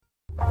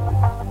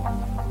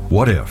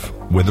What if,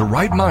 with the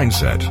right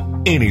mindset,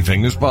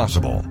 anything is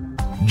possible?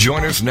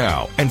 Join us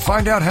now and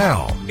find out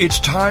how. It's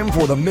time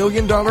for the $1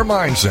 Million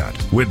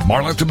Mindset with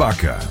Marla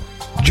Tabaka.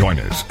 Join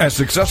us as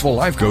successful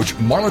life coach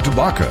Marla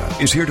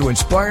Tabaka is here to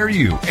inspire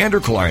you and her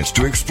clients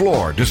to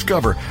explore,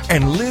 discover,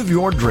 and live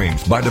your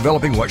dreams by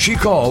developing what she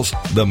calls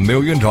the $1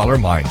 Million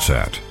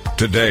Mindset.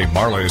 Today,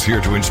 Marla is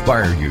here to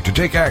inspire you to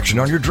take action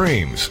on your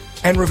dreams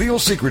and reveal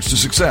secrets to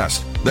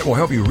success that will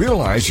help you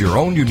realize your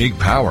own unique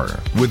power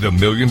with the $1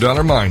 Million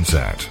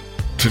Mindset.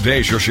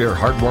 Today, she'll share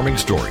heartwarming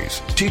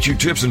stories, teach you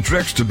tips and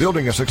tricks to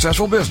building a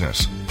successful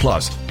business,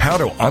 plus how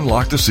to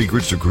unlock the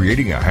secrets to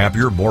creating a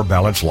happier, more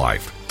balanced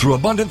life through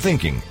abundant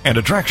thinking and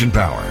attraction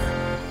power.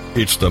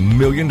 It's the $1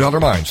 Million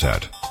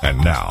Mindset. And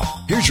now,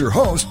 here's your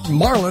host,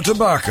 Marla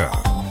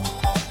Tabaka.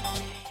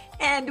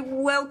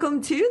 And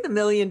welcome to the $1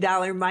 Million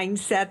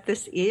Mindset.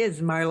 This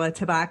is Marla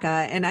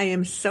Tabaka, and I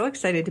am so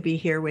excited to be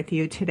here with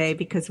you today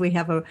because we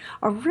have a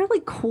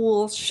really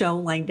cool show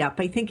lined up.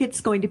 I think it's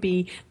going to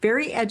be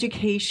very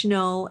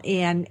educational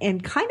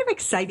and kind of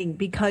exciting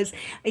because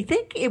I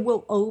think it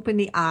will open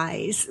the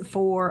eyes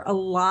for a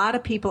lot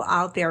of people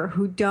out there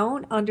who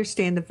don't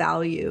understand the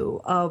value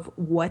of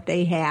what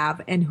they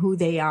have and who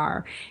they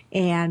are.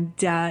 And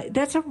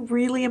that's a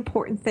really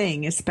important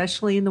thing,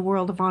 especially in the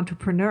world of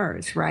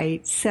entrepreneurs,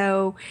 right?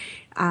 So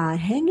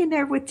hang in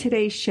there with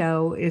today's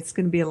show. It's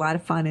going to be a lot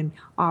of fun and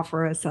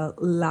offer us a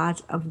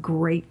lot of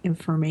great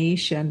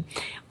information.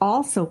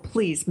 Also,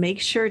 please make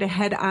sure to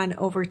head on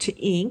over to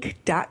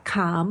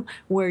Inc.com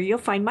where you'll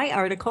find my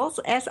articles,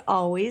 as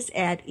always,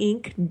 at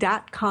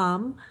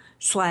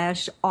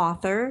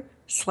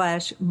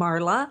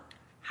Inc.com/author/Marla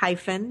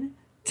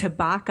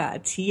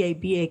Tabaka,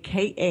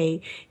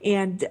 Tabaka.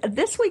 And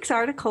this week's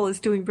article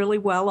is doing really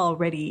well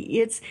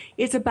already.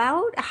 It's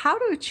about how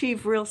to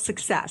achieve real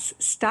success.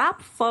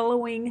 Stop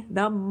following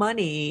the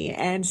money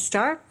and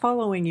start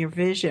following your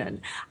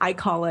vision. I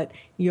call it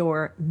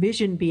your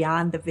vision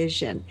beyond the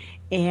vision.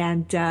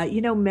 And,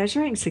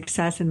 measuring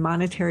success in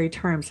monetary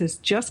terms is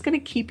just going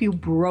to keep you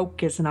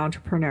broke as an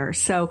entrepreneur.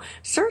 So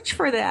search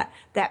for that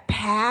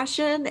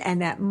passion and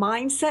that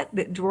mindset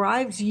that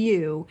drives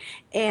you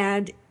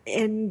and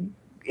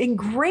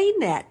ingrain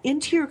that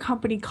into your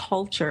company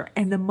culture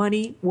and the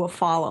money will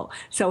follow.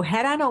 So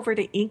head on over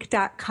to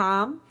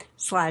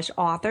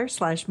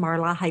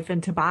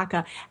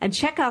Inc.com/author/Marla-Tabaka and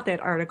check out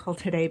that article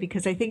today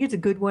because I think it's a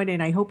good one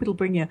and I hope it'll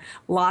bring you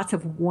lots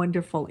of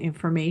wonderful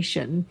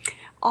information.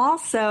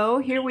 Also,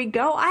 here we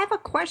go. I have a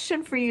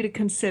question for you to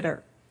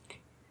consider.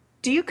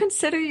 Do you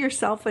consider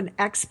yourself an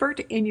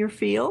expert in your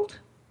field?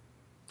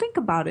 Think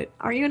about it.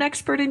 Are you an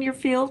expert in your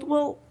field?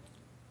 Well,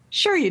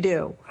 sure you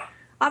do.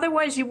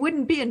 Otherwise, you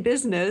wouldn't be in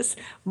business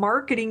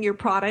marketing your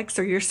products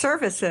or your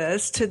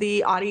services to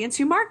the audience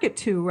you market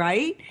to,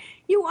 right?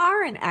 You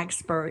are an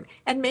expert,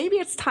 and maybe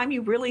it's time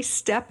you really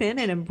step in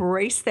and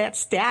embrace that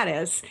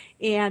status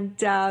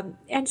and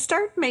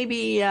start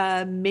maybe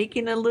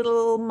making a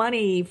little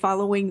money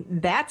following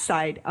that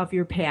side of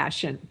your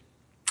passion.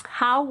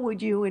 How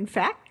would you, in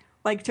fact,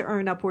 like to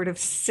earn upward of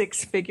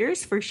 6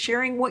 figures for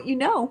sharing what you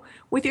know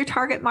with your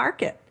target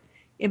market?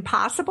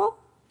 Impossible?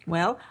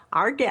 Well,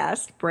 our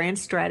guest, brand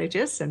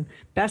strategist and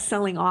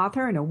best-selling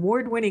author and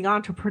award-winning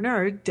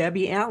entrepreneur,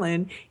 Debbie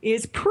Allen,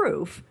 is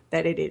proof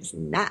that it is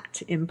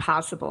not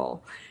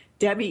impossible.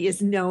 Debbie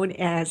is known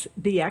as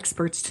the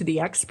experts to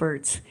the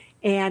experts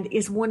and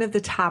is one of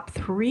the top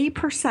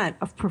 3%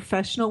 of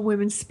professional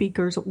women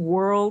speakers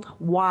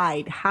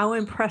worldwide. How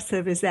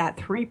impressive is that?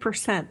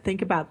 3%.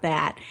 Think about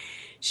that.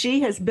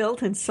 She has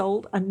built and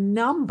sold a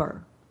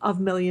number of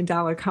 $1 million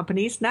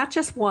companies, not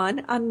just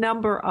one, a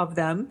number of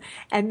them,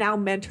 and now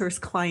mentors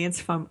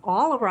clients from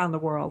all around the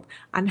world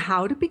on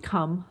how to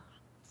become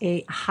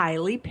a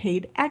highly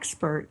paid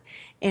expert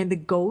and the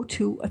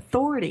go-to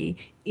authority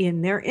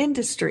in their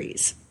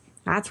industries.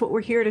 That's what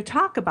we're here to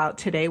talk about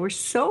today. We're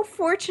so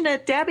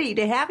fortunate, Debbie,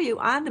 to have you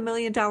on the $1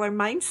 Million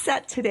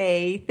Mindset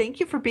today. Thank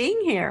you for being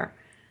here.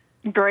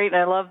 Great.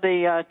 I love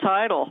the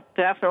title.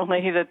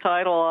 Definitely the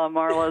title,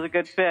 Marla, is a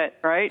good fit,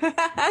 right?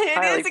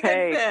 It is a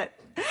good fit.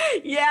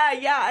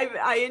 Yeah.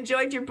 I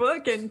enjoyed your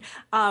book, and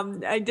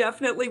I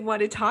definitely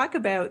want to talk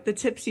about the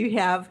tips you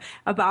have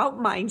about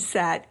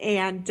mindset.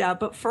 And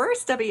but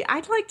first, Debbie,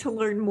 I'd like to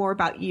learn more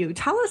about you.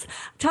 Tell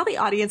the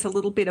audience a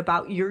little bit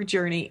about your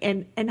journey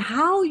and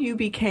how you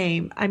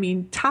became,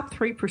 top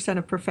 3%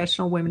 of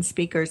professional women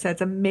speakers.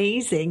 That's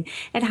amazing.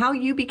 And how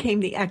you became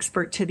the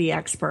expert to the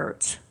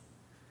experts.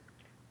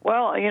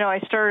 Well,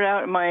 I started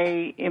out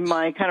in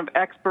my kind of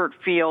expert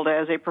field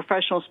as a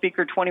professional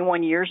speaker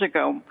 21 years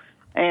ago.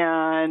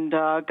 And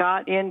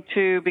got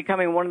into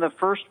becoming one of the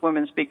first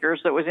women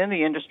speakers that was in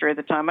the industry at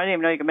the time. I didn't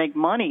even know you could make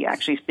money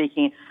actually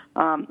speaking.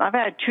 I've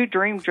had 2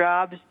 dream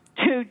jobs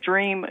two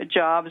dream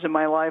jobs in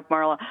my life,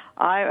 Marla.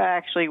 I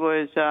actually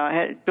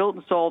had built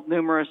and sold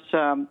numerous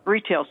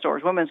retail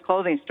stores, women's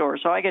clothing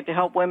stores. So I get to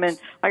help women.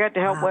 I got to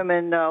help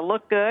women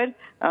look good.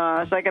 So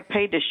I get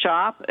paid to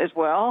shop as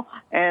well,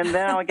 and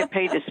then I get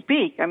paid to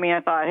speak. I mean,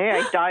 I thought, hey,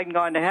 I died and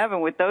gone to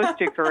heaven with those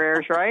two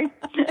careers, right?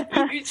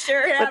 You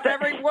sure have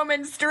every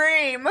woman's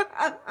dream.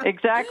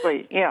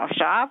 Exactly.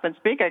 Shop and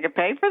speak. I get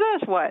paid for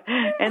this. What?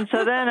 And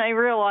so then I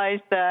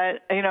realized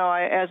that,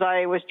 as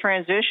I was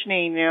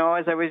transitioning,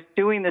 as I was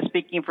doing the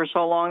speaking for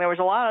so long, there was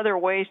a lot of other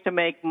ways to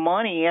make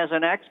money as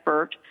an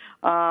expert.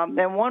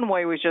 And one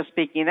way was just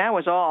speaking. That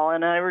was all.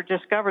 And I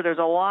discovered there's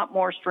a lot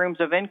more streams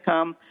of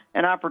income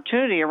and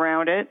opportunity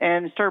around it,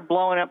 and started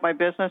blowing up my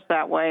business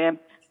that way. And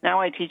now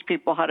I teach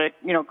people how to,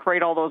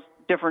 create all those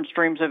different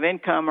streams of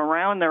income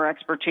around their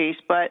expertise.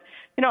 But,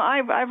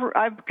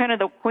 I've kind of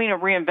the queen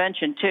of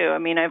reinvention too. I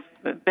mean,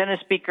 I've been a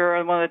speaker,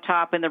 I'm one of the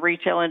top in the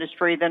retail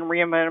industry, then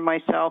reinvented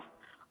myself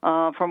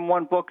from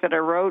one book that I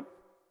wrote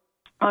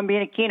on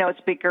being a keynote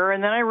speaker,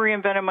 and then I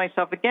reinvented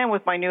myself again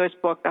with my newest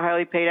book, The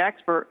Highly Paid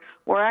Expert,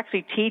 where I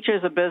actually teach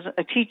a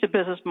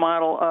business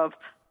model of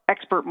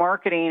expert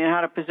marketing and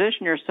how to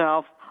position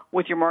yourself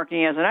with your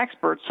marketing as an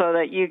expert, so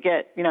that you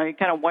get, you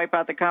kind of wipe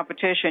out the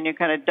competition, you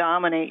kind of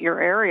dominate your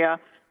area,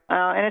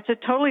 and it's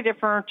a totally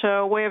different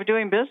way of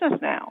doing business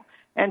now.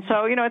 And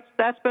so,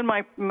 that's been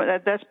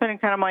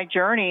kind of my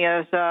journey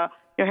as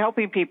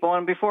helping people.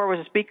 And before I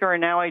was a speaker,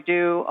 and now I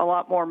do a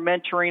lot more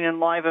mentoring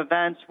and live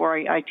events where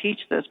I teach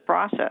this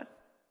process.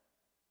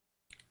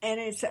 And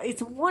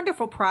it's a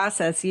wonderful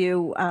process.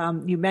 You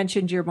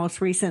mentioned your most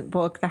recent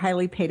book, The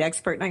Highly Paid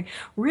Expert, and I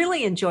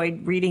really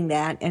enjoyed reading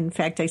that. In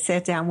fact, I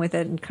sat down with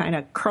it and kind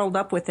of curled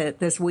up with it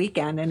this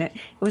weekend, and it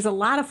was a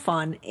lot of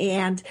fun.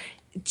 And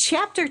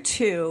Chapter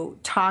 2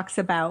 talks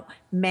about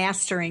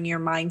mastering your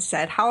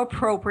mindset. How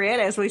appropriate,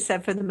 as we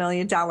said, for the $1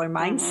 million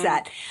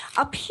mindset.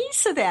 A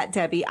piece of that,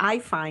 Debbie, I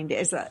find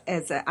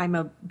I'm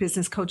a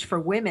business coach for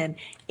women,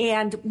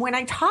 and when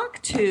I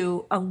talk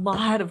to a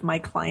lot of my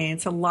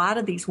clients, a lot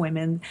of these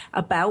women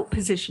about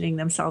positioning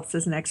themselves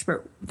as an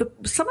expert,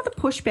 some of the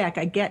pushback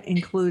I get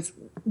includes,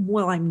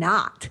 well, I'm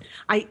not.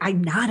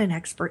 I'm not an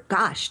expert.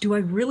 Gosh, do I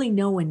really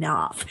know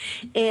enough?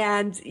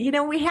 And,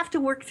 we have to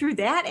work through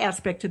that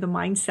aspect of the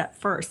mindset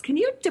first. Can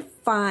you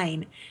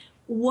define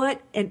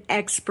what an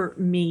expert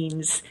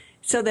means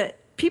so that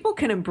people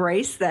can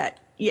embrace that,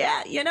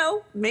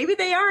 maybe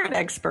they are an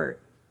expert?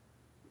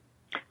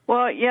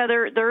 Well, yeah,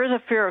 there is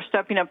a fear of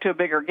stepping up to a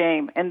bigger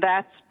game, and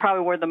that's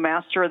probably where the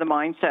master of the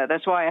mindset.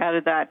 That's why I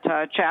added that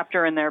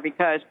chapter in there,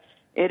 because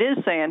it is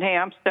saying, hey,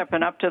 I'm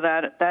stepping up to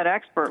that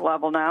expert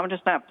level now. I'm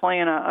just not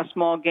playing a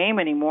small game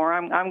anymore.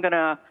 I'm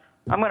gonna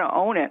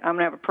own it. I'm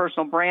gonna have a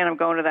personal brand. I'm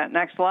going to that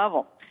next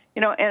level.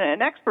 And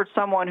an expert's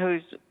someone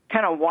who's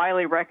kind of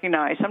widely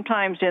recognized,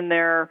 sometimes in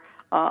their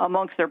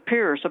amongst their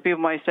peers. So people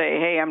might say,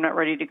 hey, I'm not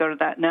ready to go to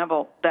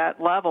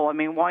that level. I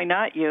mean, why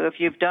not you if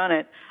you've done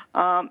it?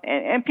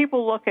 And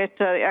people look at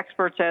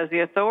experts as the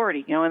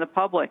authority, in the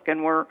public,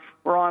 and we're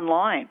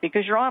online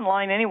because you're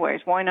online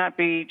anyways. Why not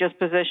just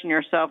position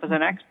yourself as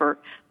an expert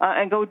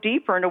and go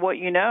deeper into what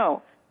you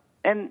know?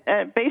 And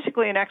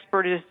basically, an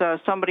expert is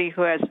somebody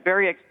who has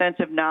very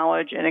extensive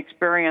knowledge and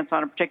experience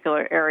on a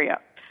particular area.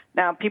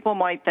 Now, people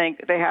might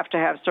think they have to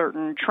have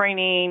certain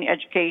training,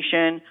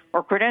 education,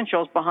 or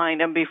credentials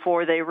behind them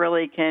before they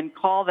really can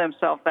call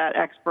themselves that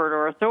expert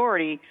or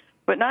authority,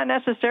 but not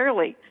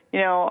necessarily.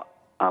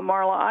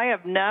 Marla, I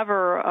have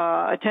never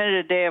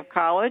attended a day of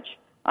college.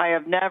 I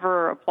have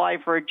never applied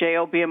for a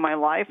JOB in my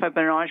life. I've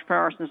been an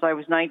entrepreneur since I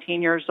was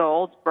 19 years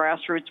old,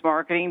 grassroots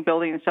marketing,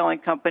 building and selling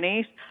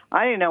companies.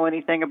 I didn't know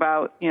anything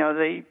about,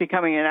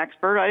 becoming an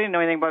expert. I didn't know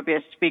anything about being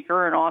a speaker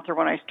or an author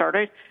when I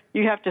started.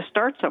 You have to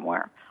start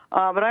somewhere.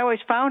 But I always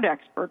found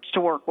experts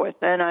to work with,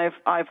 and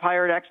I've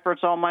hired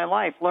experts all my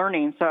life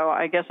learning. So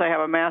I guess I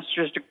have a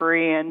master's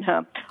degree in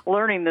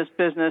learning this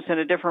business in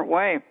a different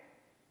way.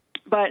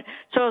 But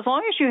so as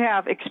long as you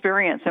have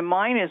experience, and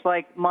mine is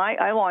like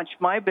I launched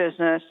my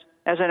business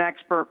as an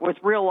expert with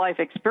real life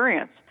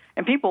experience.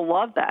 And people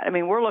love that. I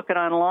mean, we're looking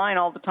online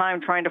all the time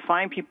trying to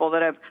find people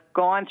that have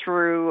gone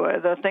through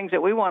the things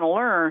that we want to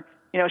learn,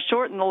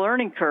 shorten the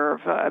learning curve,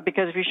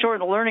 because if you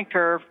shorten the learning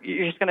curve,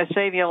 you're just going to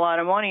save you a lot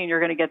of money and you're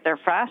going to get there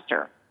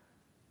faster.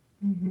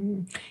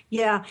 Mm-hmm.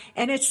 Yeah.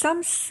 And at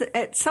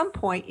some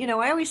point,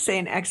 I always say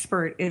an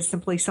expert is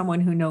simply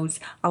someone who knows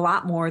a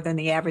lot more than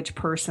the average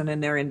person in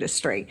their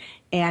industry.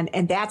 And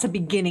that's a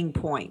beginning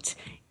point.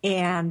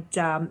 And,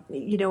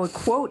 a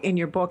quote in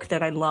your book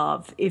that I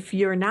love, if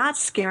you're not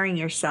scaring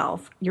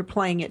yourself, you're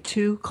playing it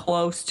too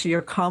close to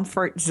your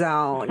comfort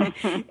zone.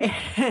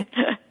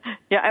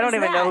 Yeah, I don't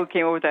even know who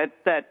came up with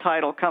that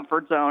title,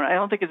 comfort zone. I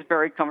don't think it's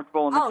very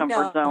comfortable in the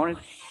comfort zone.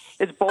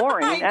 It's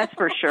boring, that's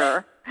for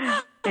sure.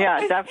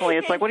 Yeah, definitely.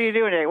 It's like, what are you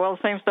doing today? Well,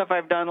 the same stuff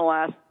I've done the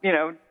last,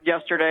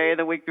 yesterday,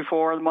 the week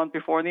before, the month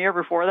before, and the year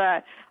before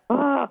that.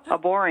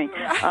 boring.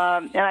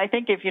 And I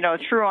think if,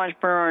 true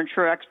entrepreneur and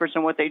true experts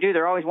in what they do,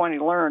 they're always wanting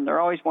to learn. They're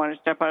always wanting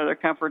to step out of their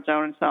comfort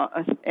zone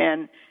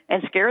and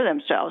scare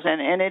themselves.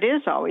 And it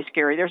is always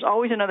scary. There's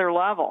always another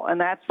level. And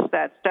that's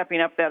that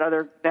stepping up that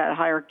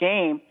higher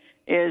game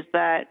is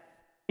that,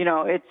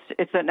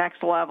 it's the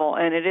next level,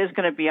 and it is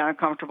going to be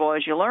uncomfortable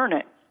as you learn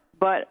it.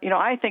 But,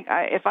 I think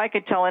if I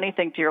could tell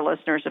anything to your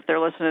listeners, if they're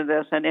listening to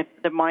this, and if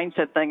the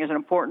mindset thing isn't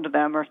important to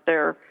them, or if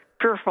they're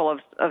fearful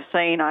of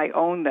saying I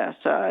own this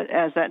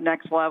as that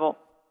next level,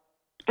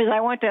 is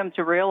I want them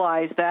to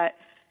realize that,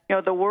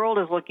 the world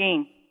is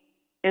looking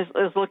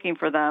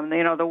for them.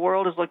 The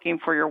world is looking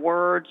for your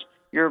words,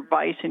 your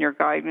advice, and your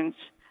guidance.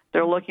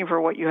 They're looking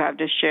for what you have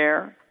to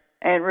share.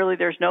 And really,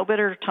 there's no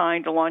better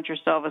time to launch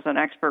yourself as an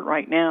expert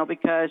right now,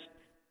 because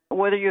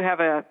whether you have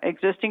an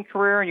existing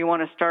career and you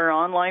want to start an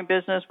online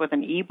business with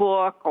an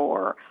ebook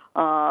or,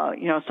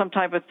 some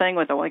type of thing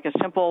with a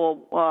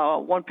simple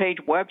one-page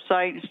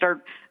website and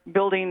start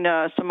building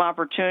some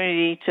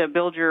opportunity to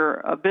build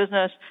your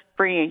business,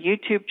 creating a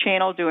YouTube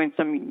channel, doing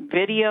some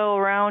video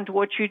around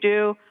what you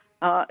do,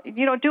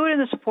 do it in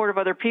the support of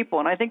other people.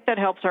 And I think that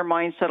helps our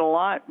mindset a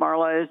lot,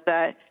 Marla, is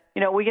that,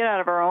 we get out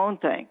of our own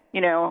thing.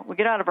 We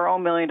get out of our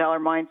own $1 million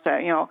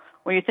mindset.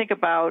 When you think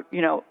about,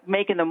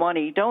 making the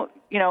money,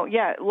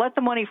 let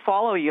the money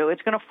follow you.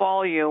 It's going to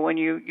follow you when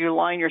you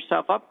line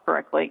yourself up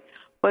correctly.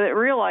 But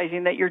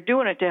realizing that you're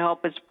doing it to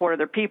help and support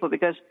other people,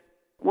 because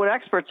what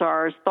experts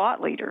are is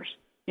thought leaders.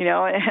 And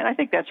I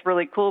think that's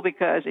really cool,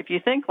 because if you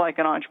think like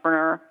an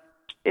entrepreneur,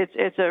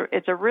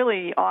 it's a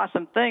really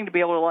awesome thing to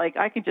be able to,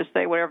 I can just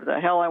say whatever the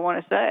hell I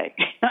want to say,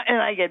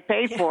 and I get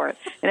paid for it.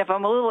 And if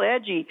I'm a little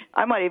edgy,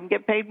 I might even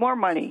get paid more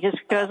money just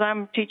because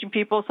I'm teaching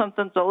people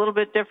something that's a little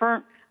bit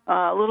different,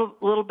 a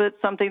little bit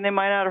something they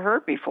might not have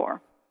heard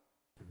before.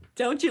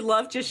 Don't you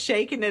love just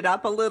shaking it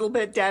up a little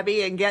bit,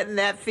 Debbie, and getting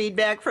that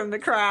feedback from the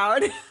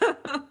crowd?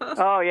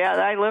 Oh, yeah,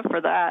 I live for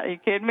that. Are you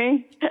kidding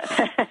me?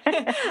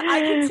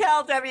 I can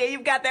tell, Debbie,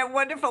 you've got that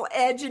wonderful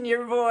edge in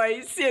your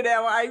voice.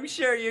 I'm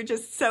sure you're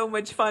just so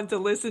much fun to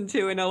listen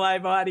to in a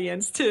live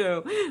audience,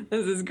 too.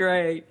 This is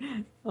great.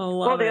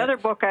 Well, the other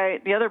book I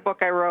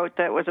wrote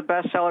that was a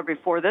bestseller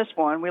before this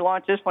one, we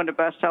launched this one to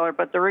bestseller,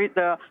 but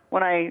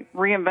when I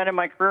reinvented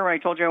my career, when I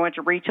told you I went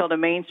to retail to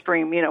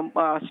mainstream,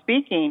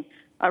 speaking,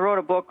 I wrote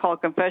a book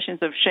called Confessions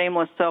of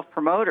Shameless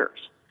Self-Promoters.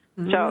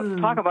 So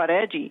talk about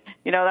edgy.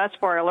 That's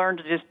where I learned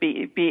to just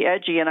be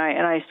edgy, and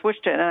I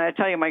switched it, and I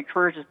tell you, my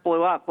career just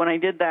blew up when I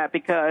did that,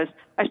 because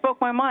I spoke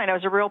my mind. I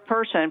was a real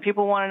person.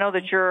 People want to know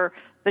that you're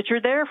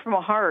there from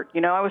a heart.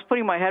 I was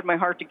putting my head and my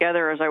heart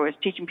together as I was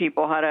teaching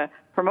people how to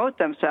promote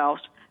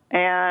themselves.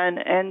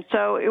 And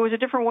so it was a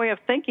different way of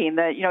thinking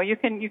that, you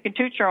can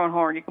toot your own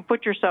horn. You can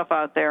put yourself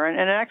out there, and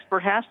an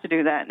expert has to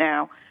do that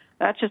now.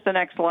 That's just the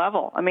next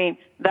level. I mean,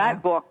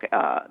 that book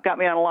got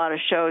me on a lot of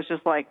shows,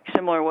 just like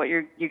similar to what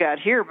you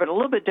got here, but a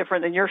little bit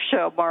different than your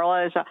show,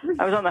 Marla.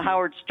 I was on the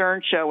Howard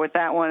Stern show with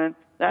that one, and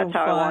that's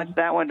how I launched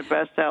that one to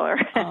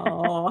bestseller.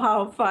 Oh,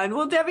 how fun.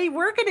 Well, Debbie,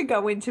 we're going to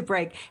go into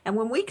break. And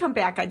when we come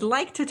back, I'd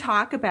like to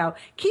talk about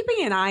keeping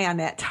an eye on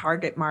that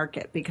target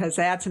market, because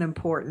that's an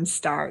important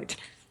start.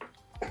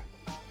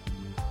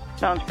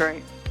 Sounds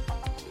great.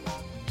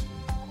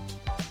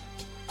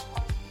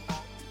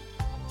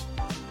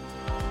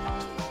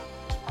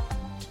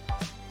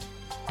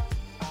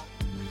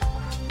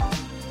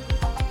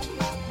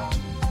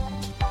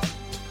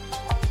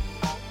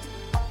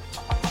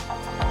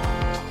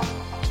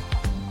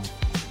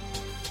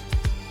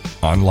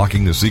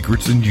 Unlocking the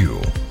secrets in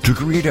you to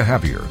create a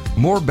happier,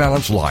 more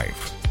balanced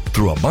life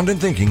through abundant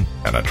thinking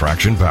and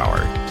attraction power.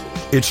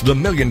 It's the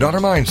 $1 Million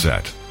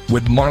Mindset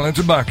with Marla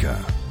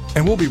Tabaka.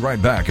 And we'll be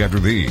right back after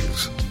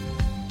these.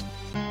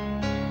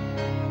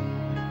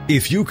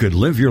 If you could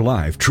live your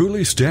life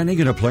truly standing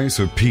in a place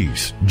of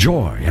peace,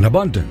 joy, and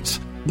abundance,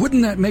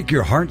 wouldn't that make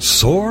your heart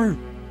soar?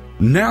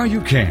 Now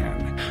you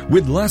can,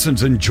 with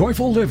Lessons in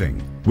Joyful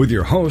Living, with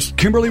your host,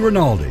 Kimberly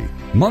Rinaldi,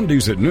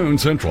 Mondays at noon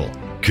Central.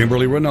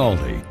 Kimberly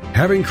Rinaldi,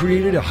 having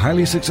created a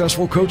highly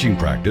successful coaching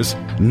practice,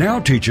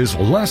 now teaches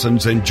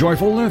lessons in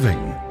joyful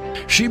living.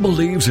 She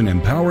believes in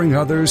empowering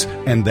others,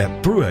 and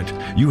that through it,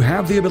 you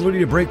have the ability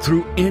to break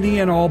through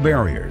any and all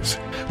barriers,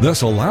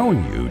 thus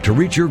allowing you to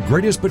reach your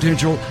greatest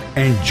potential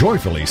and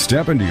joyfully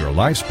step into your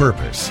life's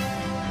purpose.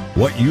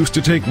 What used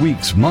to take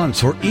weeks,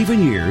 months, or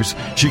even years,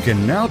 she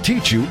can now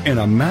teach you in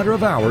a matter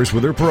of hours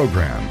with her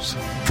programs.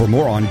 For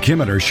more on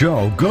Kim and her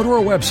show, go to her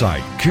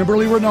website,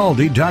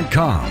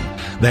 KimberlyRinaldi.com.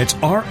 That's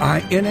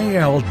RINALDI.com.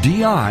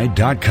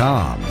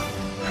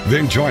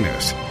 Then join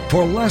us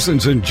for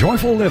Lessons in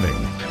Joyful Living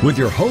with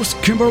your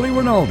host, Kimberly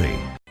Rinaldi.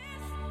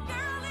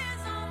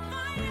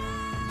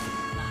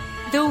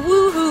 The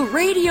Woohoo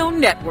Radio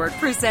Network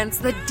presents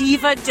the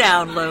Diva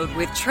Download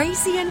with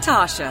Tracy and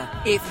Tasha.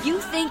 If you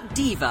think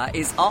Diva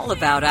is all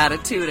about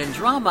attitude and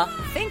drama,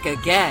 think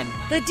again.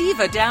 The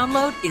Diva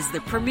Download is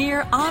the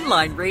premier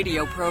online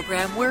radio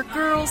program where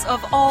girls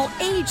of all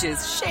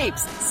ages,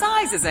 shapes,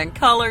 sizes, and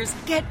colors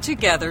get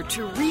together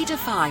to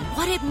redefine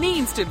what it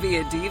means to be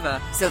a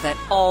diva so that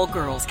all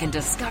girls can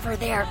discover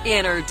their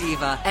inner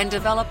diva and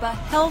develop a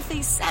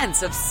healthy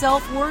sense of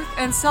self-worth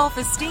and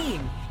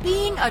self-esteem.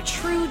 Being a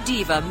true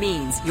diva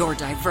means you're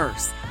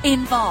diverse,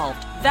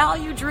 involved,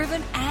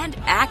 value-driven, and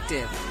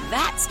active.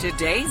 That's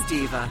today's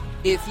diva.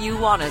 If you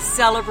want to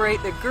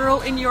celebrate the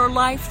girl in your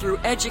life through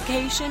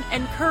education,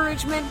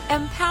 encouragement,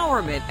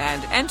 empowerment,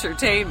 and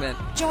entertainment,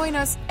 join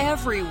us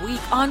every week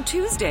on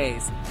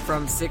Tuesdays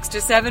from 6 to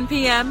 7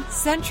 p.m.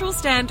 Central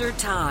Standard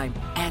Time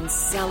and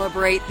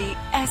celebrate the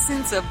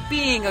essence of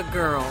being a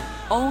girl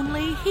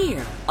only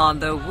here on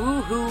the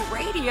Woohoo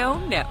Radio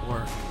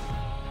Network.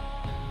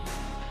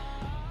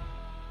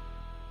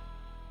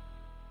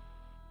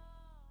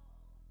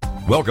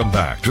 Welcome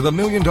back to the $1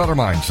 Million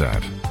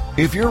Mindset.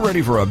 If you're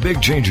ready for a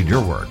big change in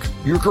your work,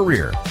 your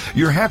career,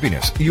 your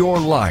happiness, your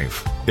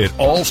life, it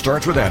all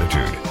starts with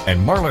attitude, and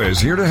Marla is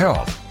here to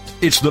help.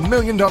 It's the $1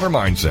 Million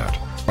Mindset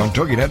on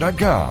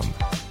TogiNet.com.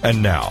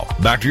 And now,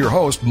 back to your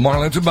host,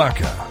 Marla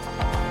Tabaka.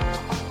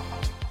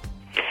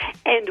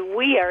 And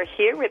we are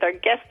here with our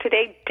guest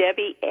today,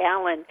 Debbie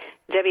Allen.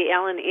 Debbie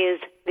Allen is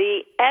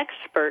the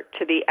expert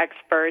to the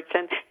experts.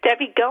 And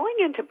Debbie, going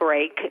into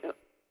break,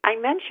 I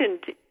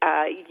mentioned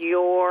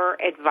your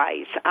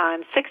advice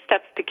on 6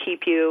 steps to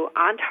keep you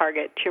on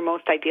target to your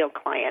most ideal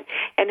client,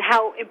 and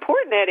how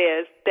important that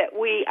is that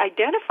we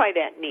identify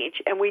that niche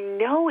and we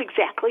know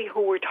exactly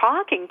who we're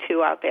talking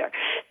to out there.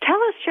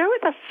 Share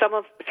with us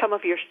some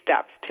of your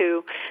steps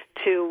to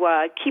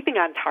keeping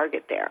on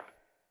target there.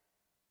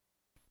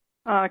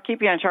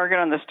 Keeping on target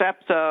on the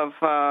steps of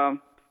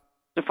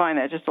define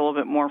that just a little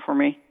bit more for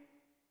me.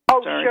 Oh,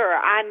 sorry. Sure.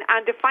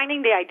 On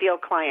defining the ideal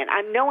client,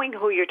 on knowing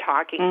who you're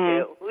talking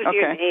to, who's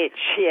your niche.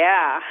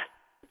 Yeah.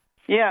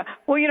 Yeah.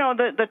 Well,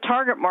 the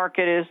target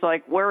market is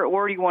like where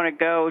do you want to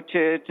go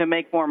to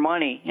make more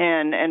money,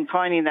 and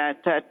finding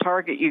that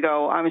target. You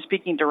go, I'm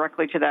speaking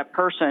directly to that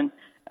person,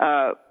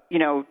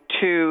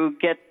 to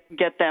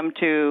get them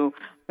to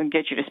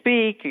get you to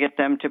speak, get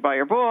them to buy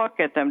your book,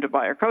 get them to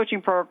buy your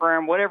coaching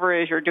program, whatever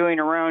it is you're doing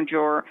around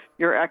your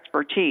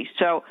expertise.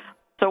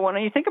 So when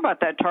you think about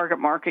that target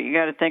market, you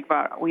got to think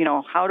about,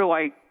 how do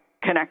I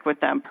connect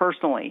with them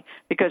personally?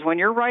 Because when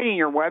you're writing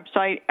your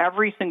website,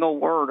 every single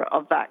word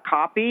of that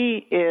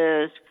copy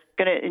it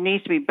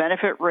needs to be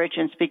benefit rich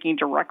and speaking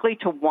directly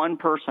to one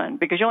person,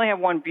 because you only have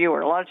one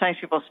viewer. A lot of times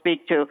people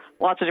speak to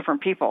lots of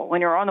different people. When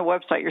you're on the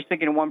website, you're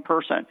speaking to one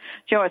person.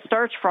 It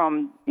starts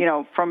from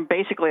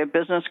basically a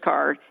business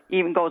card,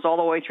 even goes all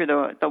the way through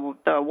the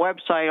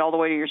website, all the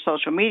way to your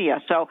social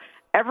media. So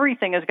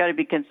everything has got to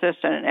be consistent,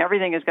 and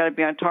everything has got to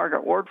be on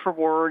target, word for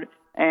word,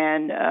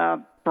 and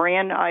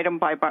brand item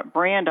by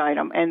brand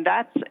item. And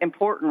that's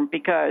important,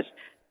 because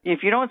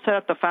if you don't set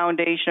up the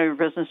foundation of your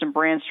business and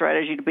brand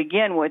strategy to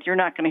begin with, you're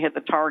not going to hit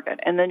the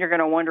target, and then you're going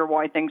to wonder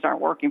why things aren't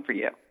working for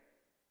you.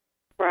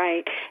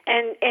 Right.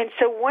 And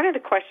so one of the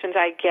questions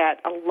I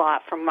get a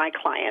lot from my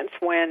clients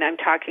when I'm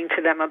talking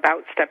to them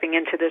about stepping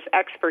into this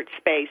expert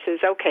space is,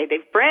 okay,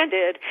 they've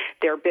branded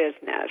their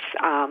business.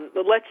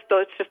 Let's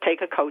just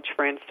take a coach,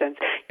 for instance.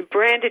 You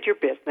branded your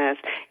business,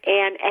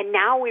 and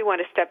now we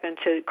want to step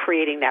into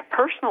creating that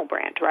personal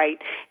brand, right?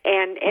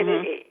 And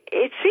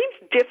it seems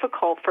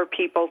difficult for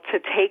people to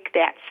take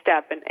that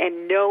step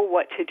and know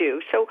what to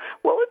do. So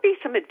what would be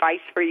some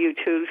advice for you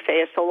to,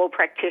 say, a solo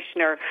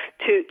practitioner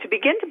to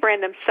begin to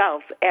brand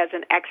themselves as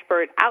an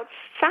expert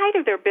outside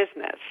of their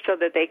business so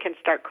that they can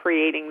start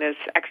creating this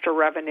extra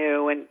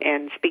revenue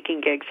and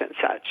speaking gigs and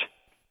such?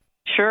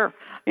 Sure.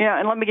 Yeah,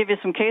 and let me give you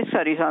some case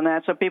studies on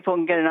that so people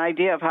can get an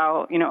idea of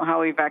how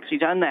we've actually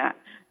done that.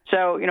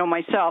 So,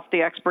 myself,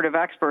 the expert of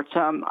experts,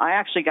 I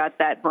actually got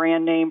that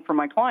brand name from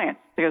my clients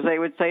because they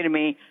would say to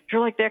me, you're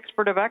like the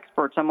expert of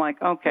experts. I'm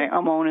like, okay,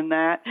 I'm owning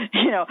that.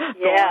 Go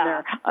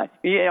on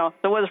there.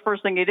 So what's the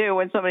first thing you do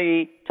when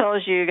somebody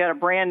tells you got a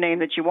brand name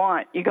that you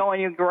want? You go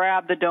and you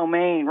grab the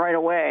domain right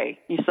away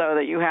so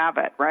that you have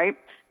it, right?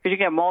 Because you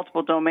get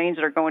multiple domains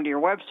that are going to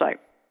your website.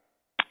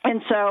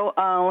 And so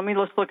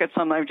let's look at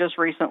something I've just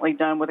recently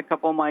done with a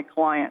couple of my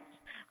clients.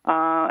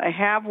 I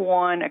have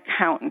one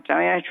accountant.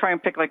 I try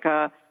and pick like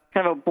a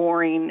kind of a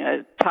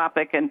boring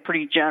topic and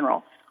pretty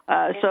general.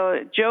 So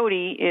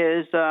Jody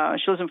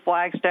she lives in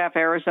Flagstaff,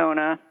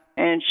 Arizona,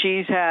 and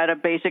she's had a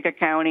basic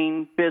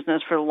accounting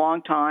business for a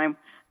long time.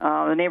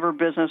 The name of her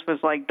business was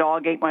like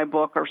Dog Ate My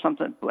Book or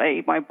something,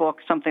 Ate My Book,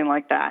 something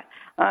like that.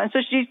 And so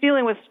she's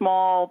dealing with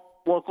small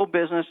local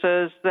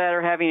businesses that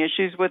are having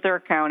issues with their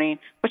accounting,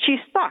 but she's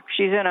stuck.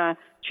 She's in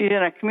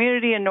a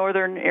community in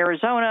northern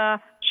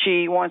Arizona.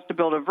 She wants to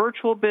build a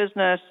virtual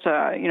business.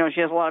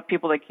 She has a lot of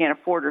people that can't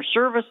afford her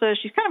services.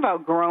 She's kind of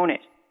outgrown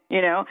it,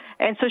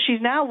 and so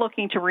she's now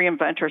looking to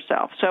reinvent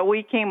herself. So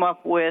we came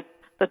up with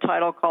the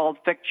title called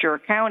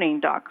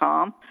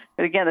FixYourAccounting.com.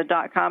 And again,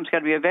 the .com's got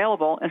to be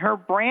available, and her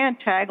brand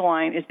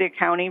tagline is the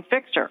accounting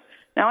fixer.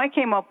 Now, I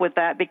came up with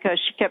that because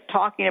she kept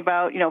talking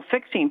about,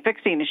 fixing,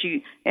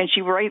 and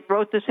she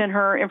wrote this in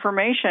her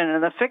information,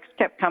 and the fix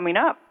kept coming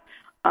up.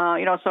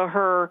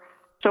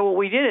 So what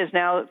we did is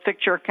now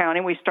fixture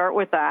accounting, we start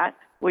with that.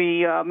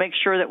 We make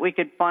sure that we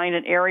could find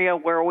an area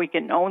where we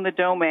can own the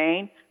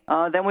domain.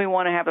 Then we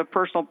want to have a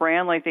personal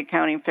brand like the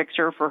accounting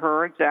fixer for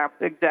her,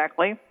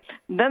 exactly.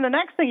 Then the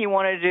next thing you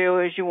want to do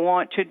is you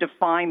want to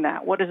define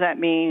that. What does that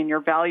mean in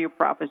your value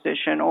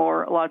proposition,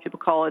 or a lot of people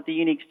call it the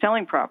unique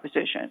selling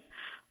proposition.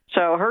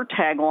 So her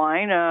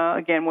tagline,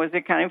 again, was the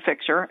accounting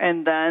fixer,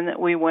 and then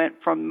we went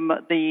from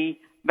the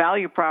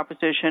value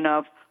proposition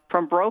of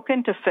from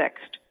broken to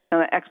fixed,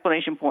 an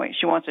explanation point.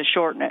 She wants to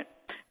shorten it.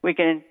 We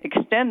can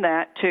extend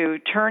that to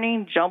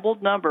turning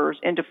jumbled numbers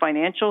into a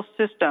financial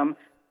system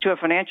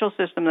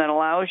that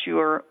allows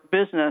your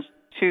business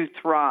to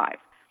thrive.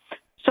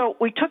 So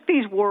we took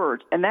these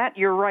words, and that,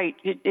 you're right,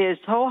 it is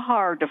so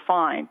hard to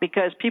find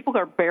because people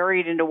are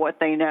buried into what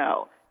they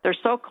know. They're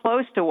so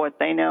close to what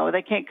they know,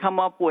 they can't come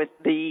up with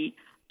the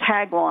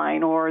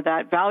tagline or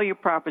that value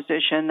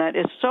proposition that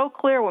is so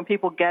clear when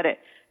people get it.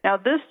 Now,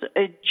 this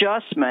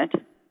adjustment,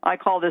 I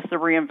call this the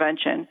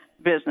reinvention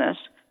business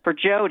for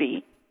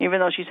Jody. Even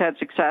though she's had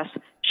success,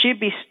 she'd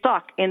be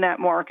stuck in that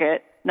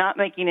market, not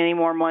making any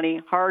more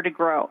money, hard to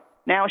grow.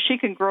 Now she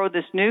can grow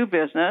this new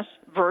business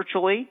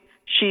virtually.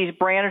 She's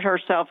branded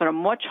herself at a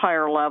much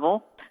higher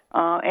level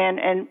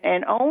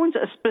and owns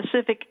a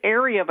specific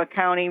area of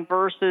accounting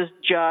versus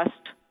just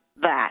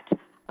that.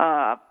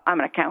 I'm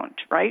an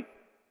accountant, right?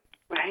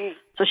 Right.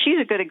 So she's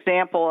a good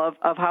example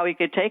of how you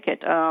could take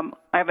it. I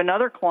have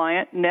another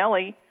client,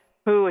 Nellie,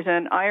 who is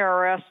an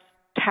IRS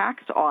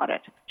tax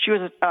audit. She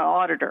was an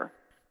auditor.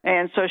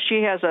 And so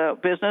she has a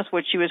business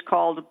which it was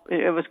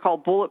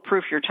called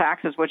Bulletproof Your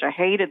Taxes, which I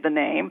hated the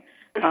name.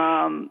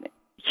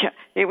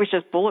 It was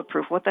just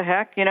bulletproof. What the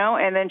heck,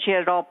 And then she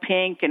had it all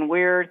pink and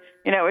weird.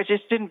 It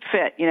just didn't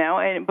fit,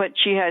 but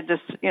she had this,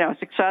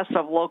 success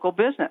of local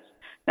business.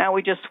 Now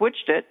we just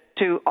switched it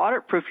to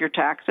Audit-Proof Your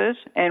Taxes,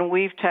 and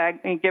we've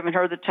given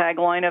her the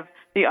tagline of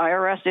the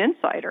IRS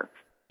Insider.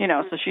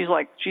 So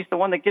she's the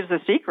one that gives the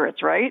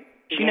secrets, right?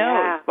 She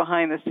knows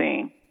behind the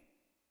scene.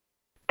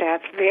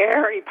 That's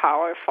very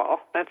powerful.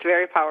 That's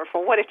very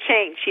powerful. What a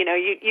change.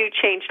 You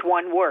changed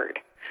one word.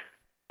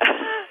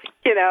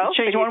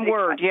 Changed one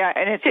word, yeah,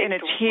 and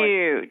it's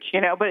huge,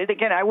 But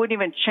again, I wouldn't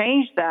even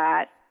change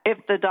that if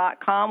the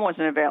 .com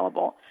wasn't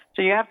available.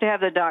 So you have to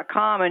have the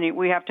 .com, and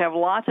we have to have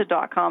lots of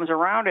 .coms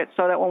around it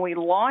so that when we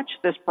launch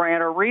this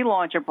brand or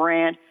relaunch a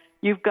brand,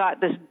 you've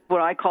got this,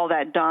 what I call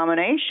that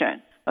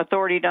domination,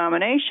 authority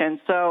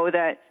domination, so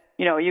that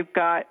you've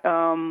got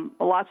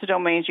lots of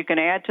domains you can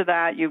add to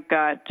that. You've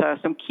got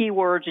some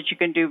keywords that you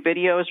can do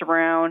videos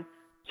around.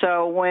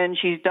 So when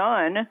she's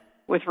done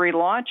with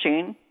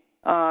relaunching,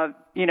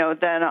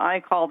 then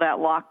I call that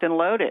locked and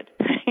loaded.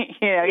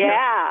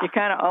 You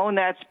kind of own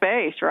that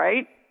space,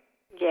 right?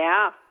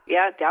 Yeah,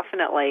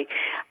 definitely.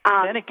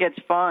 Then it gets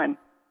fun,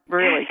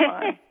 really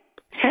fun.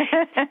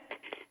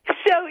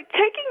 So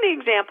taking the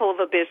example of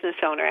a business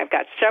owner, I've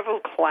got several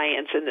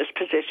clients in this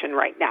position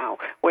right now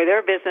where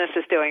their business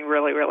is doing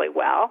really, really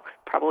well,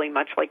 probably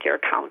much like your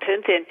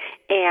accountant,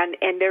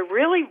 and they're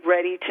really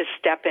ready to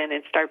step in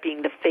and start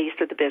being the face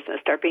of the business,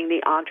 start being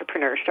the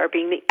entrepreneur, start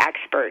being the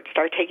expert,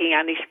 start taking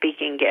on these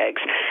speaking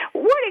gigs.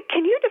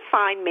 Can you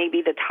define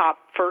maybe the top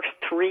first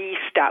 3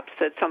 steps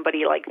that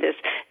somebody like this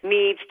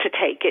needs to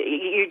take?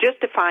 You just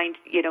defined,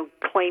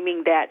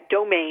 claiming that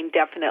domain,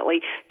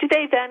 definitely. Do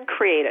they then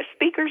create a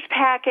speaker's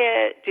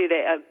packet? Do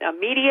they a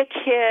media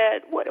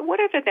kit? What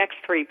are the next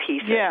 3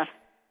 pieces? Yeah.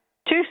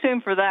 Too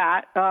soon for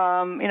that,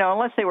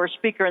 unless they were a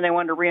speaker and they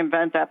wanted to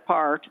reinvent that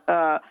part.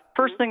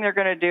 First thing they're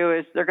going to do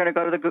is they're going to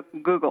go to the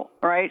Google,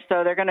 right?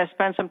 So they're going to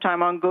spend some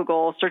time on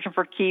Google searching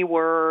for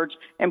keywords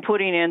and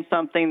putting in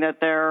something that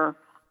they're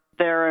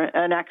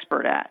an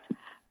expert at.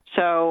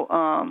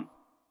 So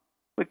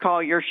we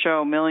call your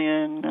show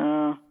Million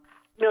Dollar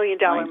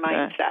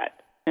Mindset.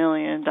 $1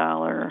 Million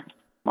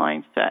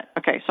Mindset.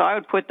 Okay, so I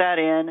would put that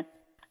in,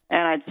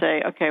 and I'd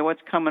say, okay,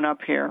 what's coming up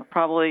here?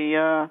 Probably,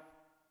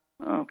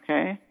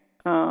 okay.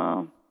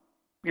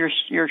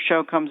 Your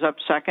show comes up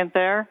second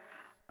there.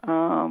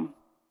 Do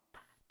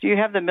you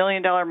have the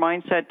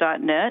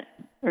 $1,000,000mindset.net,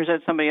 or is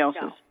that somebody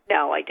else's?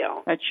 No, I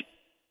don't.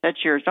 That's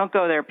yours. Don't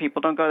go there,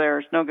 people. Don't go there.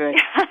 It's no good.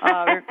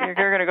 You're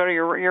going to go to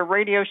your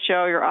radio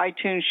show, your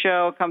iTunes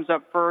show comes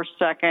up first,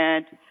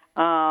 second.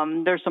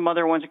 There's some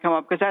other ones that come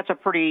up because that's a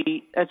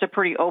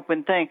pretty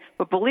open thing.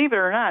 But believe it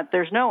or not,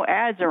 there's no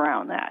ads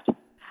around that.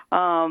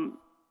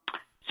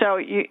 So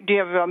do you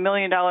have a $1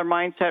 Million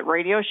Mindset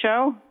radio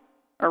show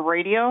or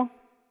radio.com?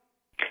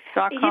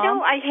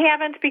 I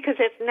haven't, because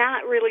it's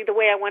not really the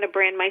way I want to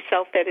brand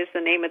myself. That is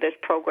the name of this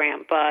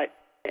program. But,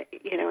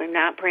 I'm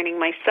not branding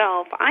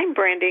myself. I'm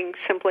branding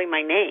simply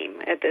my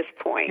name at this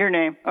point. Your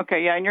name.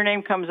 Okay, yeah, and your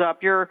name comes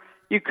up. You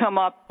come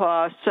up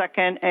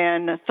second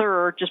and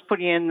third, just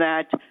putting in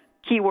that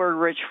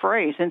keyword-rich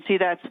phrase. And see,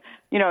 that's,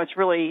 it's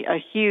really a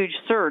huge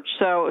search.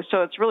 So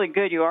it's really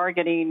good. You are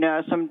getting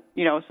some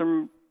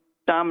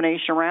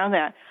domination around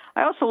that.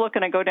 I also look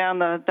and I go down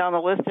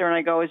the list there and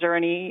I go, is there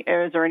any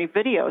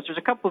videos? There's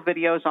a couple of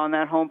videos on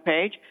that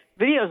homepage.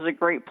 Videos is a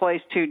great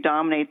place to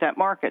dominate that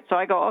market. So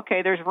I go,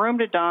 okay, there's room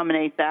to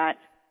dominate that.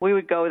 We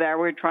would go there.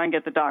 We would try and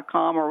get the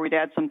 .com, or we'd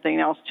add something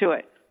else to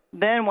it.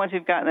 Then once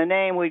we've gotten the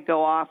name, we'd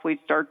go off. We'd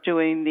start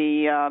doing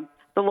the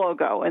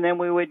logo, and then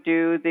we would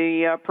do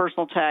the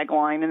personal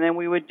tagline, and then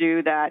we would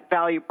do that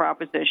value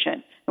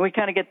proposition, and we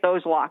kind of get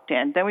those locked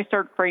in. Then we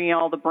start creating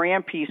all the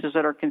brand pieces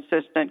that are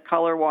consistent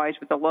color-wise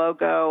with the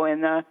logo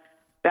and the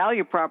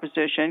value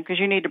proposition, because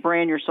you need to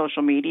brand your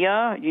social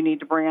media, you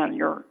need to brand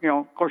your,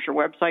 of course, your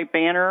website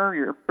banner,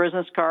 your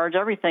business cards.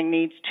 Everything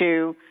needs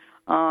to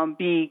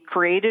be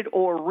created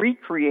or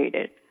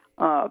recreated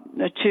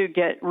to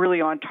get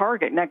really on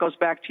target. And that goes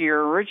back to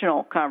your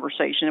original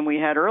conversation we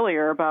had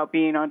earlier about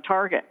being on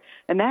target.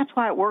 And that's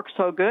why it works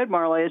so good,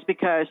 Marla, is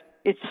because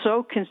it's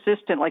so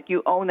consistent, like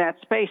you own that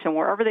space. And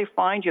wherever they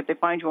find you, if they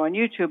find you on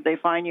YouTube, they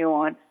find you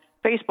on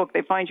Facebook,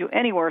 they find you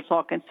anywhere, it's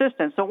all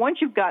consistent. So once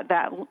you've got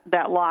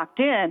that locked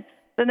in,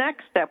 the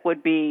next step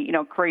would be,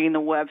 creating the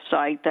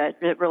website that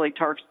it really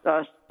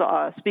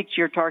speaks to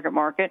your target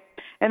market.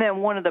 And then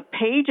one of the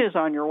pages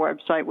on your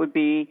website would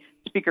be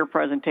speaker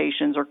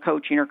presentations or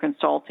coaching or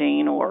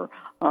consulting or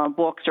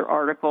books or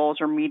articles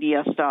or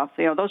media stuff.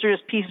 Those are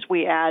just pieces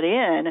we add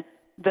in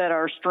that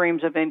are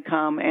streams of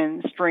income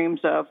and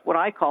streams of what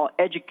I call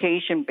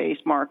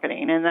education-based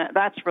marketing. And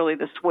that's really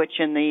the switch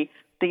in the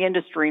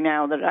industry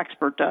now that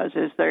Expert does,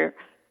 is they're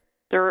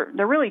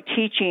really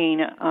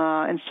teaching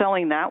and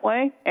selling that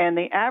way. And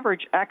the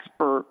average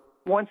expert,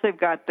 once they've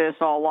got this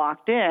all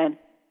locked in,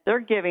 they're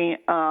giving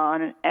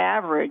on an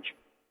average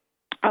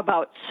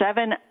about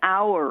 7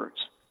 hours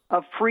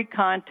of free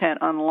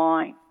content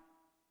online.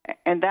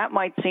 And that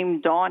might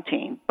seem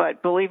daunting,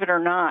 but believe it or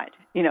not,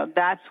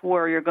 that's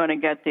where you're going to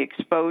get the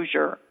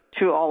exposure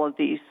to all of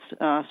these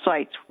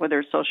sites, whether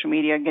it's social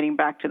media, getting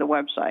back to the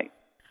website,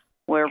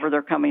 wherever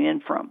they're coming in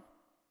from.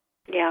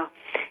 Yeah,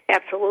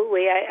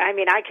 absolutely. I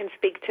mean, I can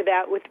speak to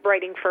that with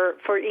writing for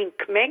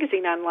Inc.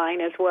 magazine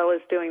online, as well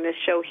as doing this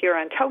show here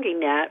on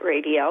TogiNet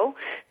Radio,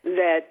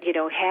 that,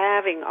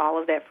 having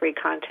all of that free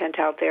content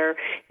out there,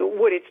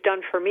 what it's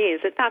done for me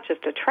is it not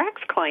just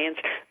attracts clients,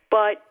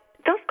 but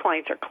those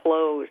clients are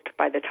closed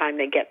by the time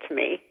they get to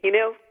me.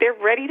 They're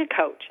ready to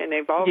coach, and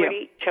they've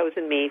already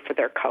chosen me for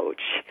their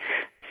coach.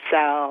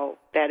 So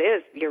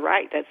you're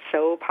right, that's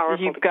so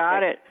powerful. You've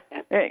got it.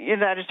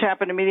 That just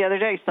happened to me the other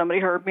day. Somebody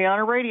heard me on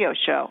a radio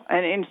show.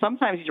 And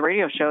sometimes these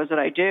radio shows that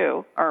I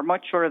do are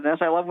much shorter than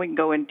this. I love when we can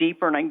go in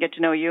deeper and I can get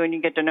to know you and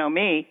you get to know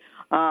me.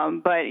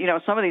 But,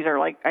 some of these are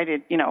like I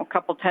did, a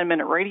couple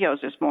 10-minute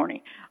radios this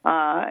morning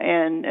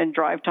and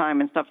drive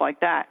time and stuff like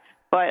that.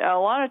 But a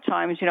lot of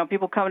times,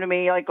 people come to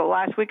me, like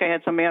last week I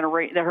had somebody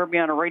that heard me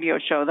on a radio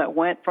show that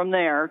went from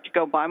there to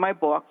go buy my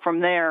book, from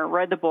there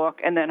read the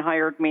book, and then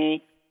hired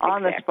me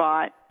on the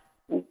spot,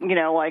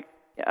 like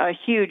a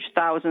huge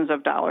thousands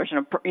of dollars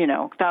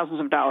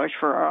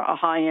for a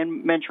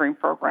high-end mentoring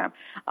program.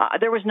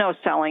 There was no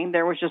selling.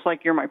 There was just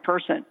like, you're my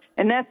person.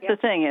 And that's the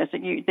thing, is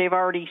that they've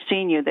already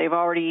seen you. They've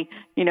already,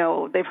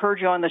 they've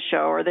heard you on the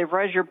show, or they've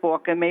read your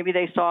book, and maybe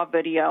they saw a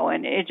video.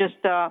 And it just,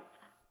 the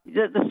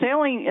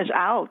selling is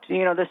out.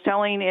 The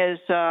selling is,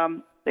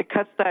 it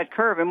cuts that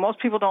curve. And most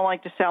people don't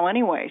like to sell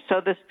anyway.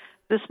 So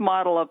this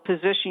model of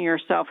positioning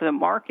yourself in the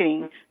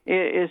marketing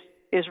is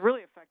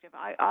really effective.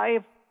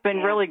 I've been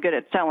really good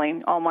at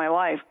selling all my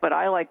life, but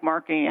I like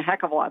marketing a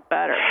heck of a lot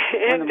better.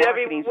 And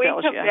Debbie, when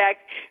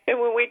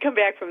we come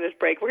back from this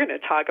break, we're going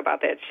to talk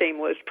about that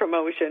shameless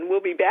promotion. We'll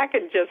be back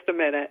in just a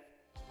minute.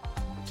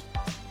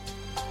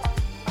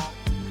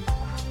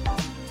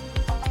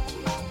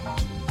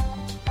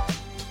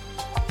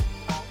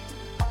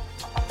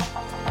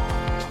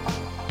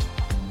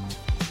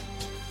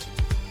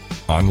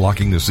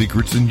 Unlocking the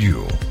secrets in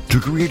you to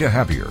create a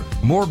happier,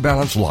 more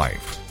balanced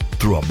life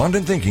through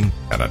abundant thinking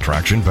and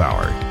attraction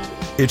power.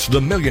 It's the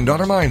 $1 Million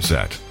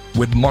Mindset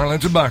with Marla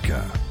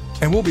Tabaka.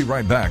 And we'll be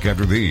right back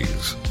after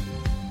these.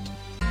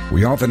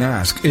 We often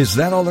ask, is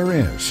that all there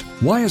is?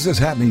 Why is this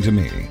happening to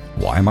me?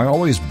 Why am I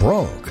always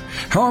broke?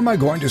 How am I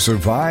going to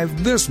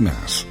survive this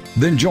mess?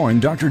 Then join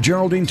Dr.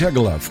 Geraldine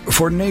Tegeloff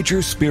for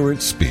Nature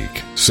Spirit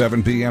Speak,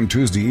 7 p.m.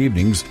 Tuesday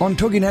evenings on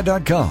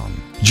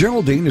TogiNet.com.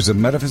 Geraldine is a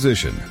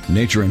metaphysician,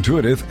 nature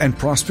intuitive, and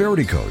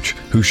prosperity coach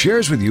who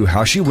shares with you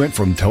how she went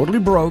from totally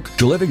broke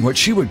to living what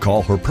she would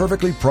call her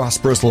perfectly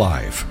prosperous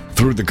life.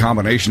 Through the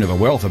combination of a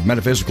wealth of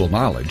metaphysical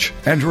knowledge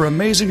and her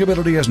amazing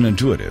ability as an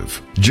intuitive,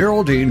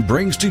 Geraldine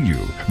brings to you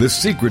the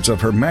secrets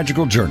of her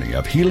magical journey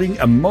of healing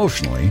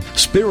emotionally,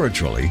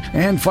 spiritually,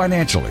 and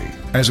financially.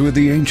 As with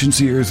the ancient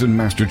seers and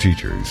master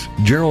teachers,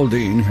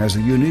 Geraldine has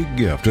a unique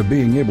gift of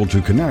being able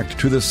to connect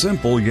to the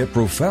simple yet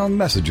profound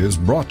messages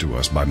brought to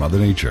us by Mother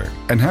Nature,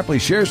 and happily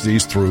shares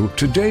these through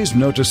today's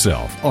note to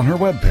self on her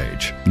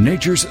webpage,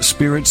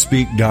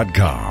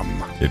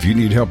 naturespiritspeak.com. If you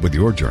need help with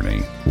your journey,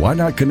 why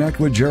not connect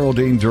with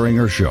Geraldine during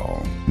her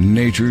show,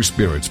 Nature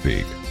Spirit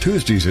Speak,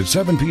 Tuesdays at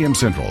 7 p.m.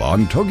 Central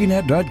on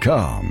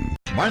TogiNet.com.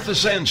 Martha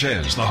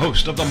Sanchez, the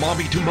host of the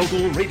Mommy to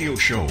Mogul radio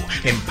show,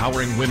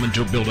 empowering women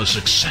to build a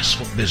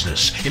successful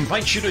business,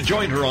 invites you to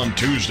join her on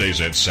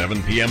Tuesdays at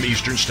 7 p.m.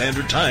 Eastern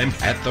Standard Time.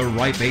 At the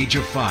ripe age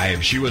of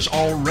 5, she was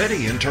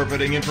already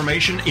interpreting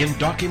information in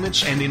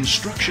documents and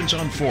instructions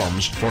on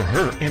forms for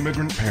her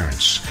immigrant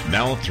parents.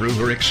 Now, through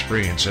her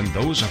experience and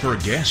those of her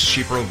guests,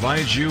 she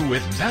provides you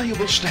with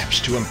valuable steps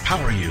to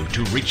empower you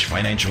to reach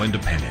financial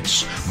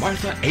independence.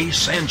 Martha A.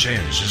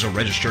 Sanchez is a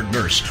registered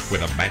nurse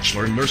with a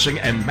Bachelor in Nursing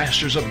and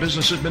Master's of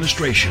Business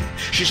Administration.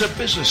 She's a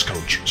business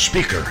coach,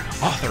 speaker,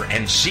 author,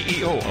 and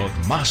CEO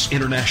of Moss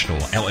International,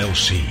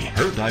 LLC.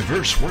 Her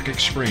diverse work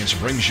experience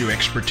brings you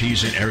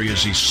expertise in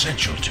areas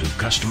essential to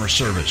customer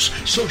service,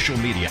 social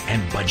media,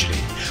 and budgeting.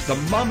 The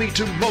Mommy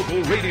to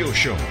Mogul radio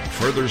show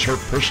furthers her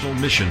personal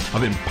mission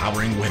of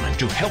empowering women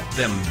to help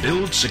them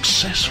build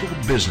successful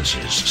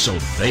businesses so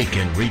they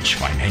can reach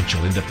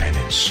financial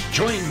independence.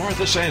 Join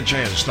Martha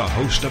Sanchez, the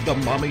host of the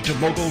Mommy to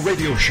Mogul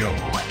radio show,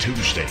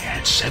 Tuesday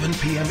at 7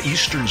 p.m.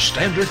 Eastern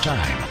Standard Time.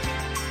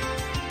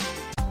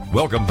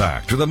 Welcome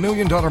back to the $1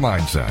 Million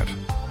Mindset.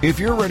 If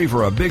you're ready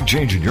for a big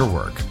change in your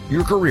work,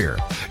 your career,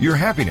 your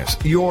happiness,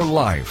 your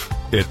life,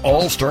 it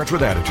all starts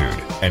with attitude,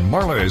 and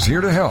Marla is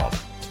here to help.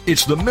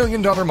 It's the $1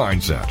 Million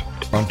Mindset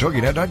on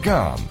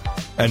TogiNet.com.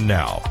 And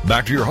now,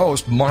 back to your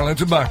host, Marla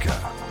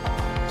Tabaka.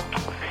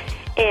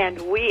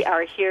 And we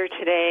are here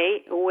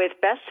today with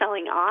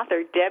best-selling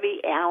author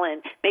Debbie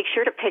Allen. Make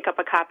sure to pick up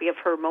a copy of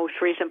her most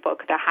recent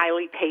book, The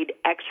Highly Paid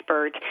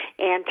Expert,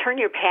 and turn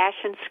your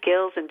passion,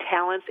 skills, and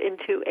talents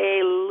into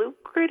a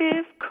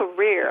lucrative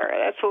career.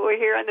 That's what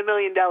we're here on the $1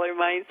 Million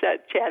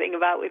Mindset chatting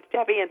about with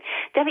Debbie. And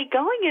Debbie,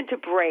 going into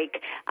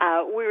break,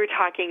 we were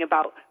talking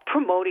about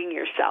promoting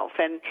yourself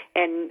and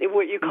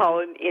what you call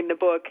in the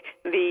book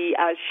the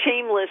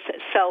shameless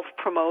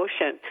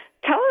self-promotion.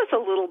 Tell us a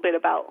little bit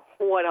about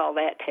what all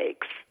that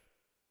takes.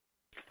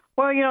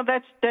 Well,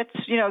 that's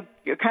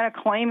you're kind of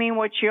claiming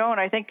what you own.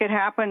 I think it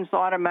happens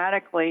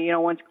automatically,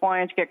 once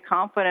clients get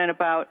confident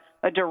about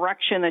a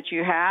direction that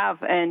you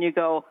have and you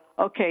go,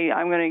 okay,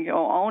 I'm going to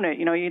go own it.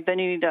 Then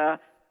you need to,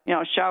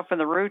 shout from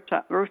the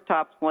rooftops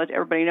and let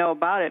everybody know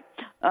about it.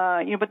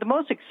 But the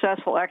most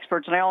successful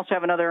experts, and I also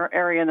have another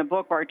area in the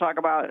book where I talk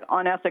about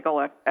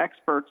unethical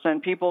experts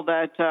and people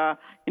that, are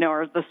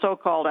the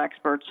so-called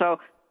experts. So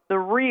the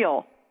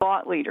real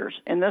thought leaders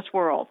in this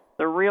world,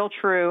 the real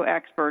true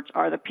experts,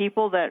 are the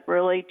people that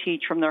really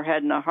teach from their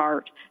head and their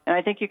heart. And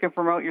I think you can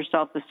promote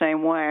yourself the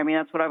same way. I mean,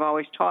 that's what I've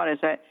always taught, is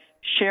that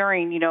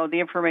sharing, the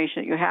information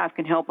that you have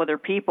can help other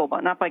people,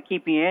 but not by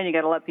keeping it in. You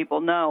got to let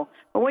people know.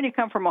 But when you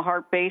come from a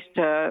heart-based,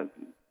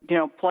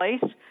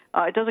 place,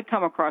 it doesn't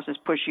come across as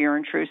pushy or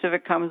intrusive.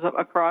 It comes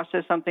across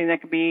as something that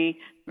can be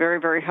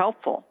very, very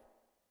helpful.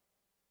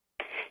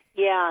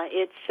 Yeah,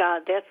 it's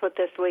that's what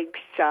this week's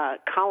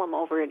column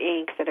over at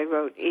Inc. that I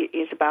wrote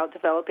is about.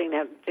 Developing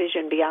that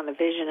vision beyond the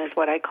vision is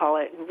what I call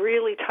it.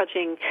 Really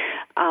touching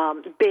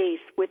base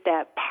with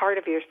that part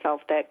of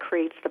yourself that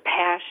creates the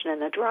passion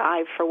and the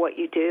drive for what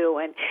you do.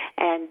 And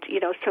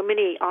so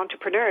many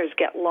entrepreneurs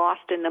get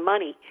lost in the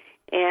money.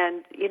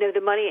 And,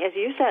 the money, as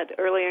you said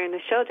earlier in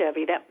the show,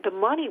 Debbie, that the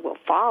money will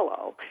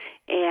follow.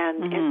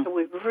 And so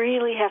we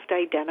really have to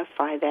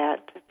identify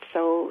that. It's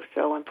so,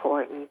 so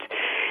important.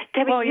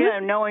 Debbie,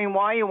 knowing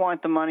why you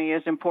want the money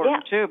is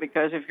important, too,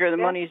 because if the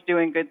money's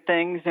doing good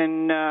things,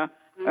 and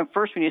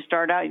first when you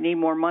start out, you need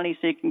more money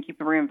so you can keep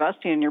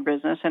reinvesting in your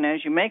business. And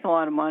as you make a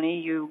lot of money,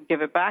 you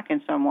give it back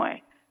in some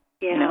way.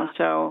 Yeah.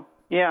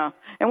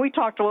 And we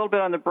talked a little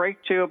bit on the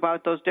break, too,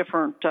 about those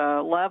different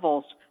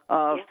levels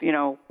of,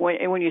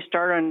 when you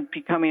start on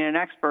becoming an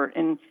expert.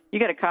 And you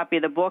get a copy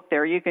of the book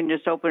there. You can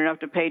just open it up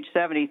to page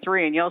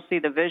 73, and you'll see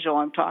the visual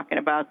I'm talking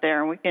about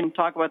there. And we can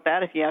talk about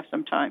that if you have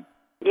some time.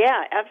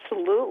 Yeah,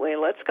 absolutely.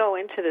 Let's go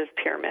into this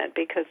pyramid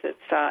because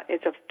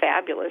it's a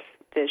fabulous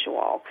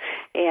visual,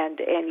 and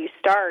you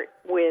start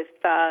with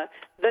the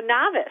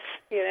novice.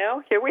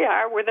 Here we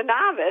are. We're the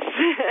novice.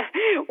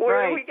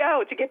 Where do we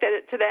go to get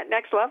to that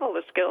next level,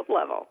 the skilled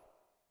level?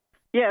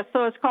 Yeah,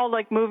 so it's called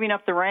like moving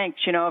up the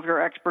ranks, of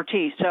your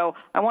expertise. So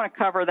I want to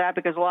cover that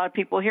because a lot of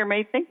people here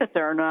may think that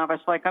they're a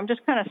novice, like I'm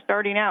just kind of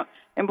starting out.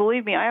 And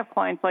believe me, I have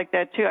clients like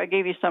that too. I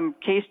gave you some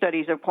case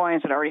studies of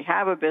clients that already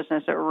have a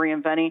business that were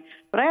reinventing.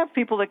 But I have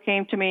people that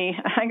came to me.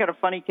 I got a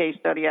funny case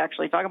study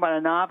actually, talking about a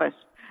novice.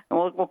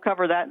 And we'll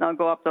cover that, and I'll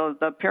go up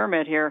the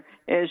pyramid here.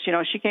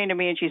 She came to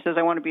me and she says,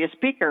 I want to be a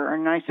speaker.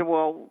 And I said,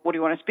 well, what do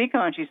you want to speak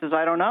on? She says,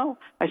 I don't know.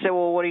 I said,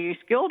 well, what are you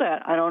skilled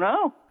at? I don't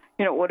know.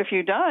 What have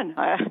you done?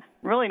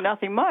 Really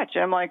nothing much.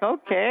 I'm like,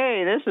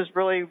 okay, this is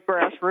really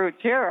grassroots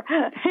here.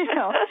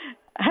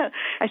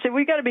 I said,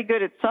 we got to be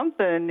good at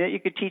something that you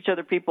could teach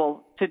other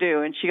people to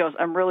do. And she goes,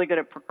 I'm really good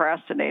at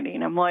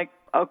procrastinating. I'm like,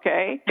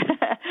 okay.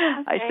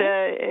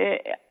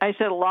 I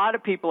said, a lot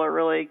of people are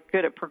really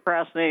good at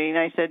procrastinating.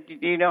 I said, do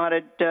you know how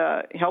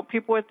to help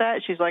people with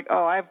that? She's like,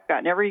 oh, I've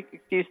gotten every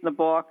excuse in the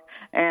book,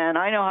 and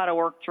I know how to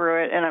work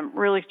through it, and I'm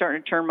really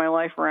starting to turn my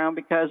life around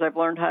because I've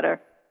learned how to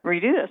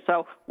redo this.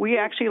 So we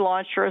actually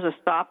launched her as a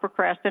stop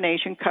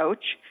procrastination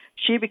coach.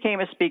 She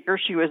became a speaker.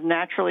 She was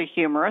naturally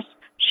humorous.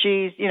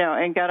 she's,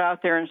 and got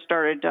out there and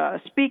started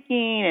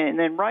speaking and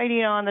then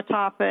writing on the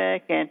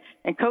topic and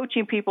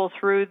coaching people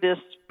through this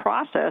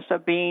process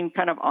of being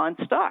kind of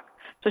unstuck.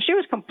 So she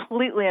was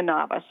completely a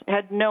novice,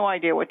 had no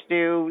idea what to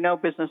do, no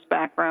business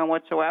background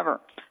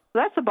whatsoever. So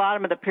that's the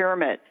bottom of the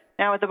pyramid.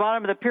 Now, at the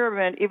bottom of the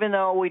pyramid, even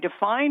though we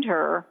defined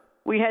her,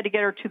 we had to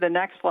get her to the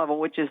next level,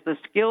 which is the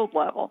skilled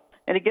level.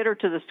 And to get her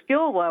to the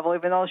skilled level,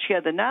 even though she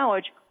had the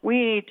knowledge, we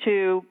need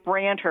to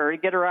brand her, to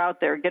get her out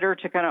there, get her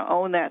to kind of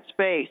own that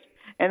space,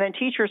 and then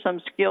teach her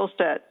some skill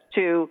sets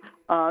to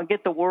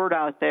get the word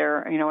out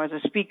there, as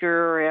a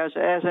speaker, as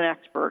an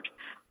expert.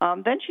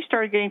 Then she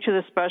started getting to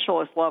the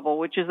specialist level,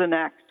 which is the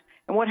next.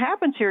 And what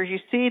happens here is you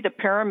see the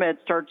pyramid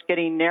starts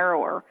getting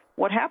narrower.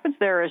 What happens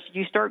there is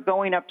you start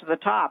going up to the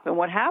top, and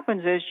what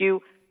happens is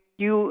you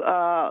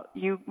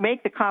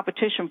make the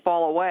competition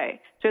fall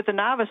away. So at the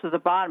novice at the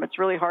bottom, it's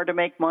really hard to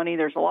make money.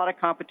 There's a lot of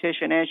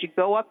competition. As you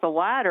go up the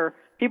ladder,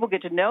 people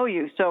get to know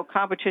you, so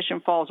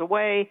competition falls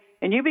away,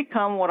 and you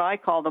become what I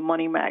call the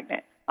money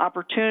magnet.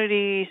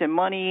 Opportunities and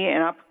money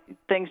and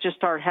things just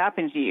start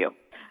happening to you.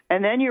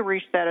 And then you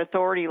reach that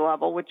authority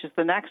level, which is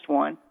the next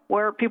one,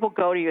 where people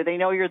go to you. They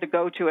know you're the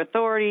go-to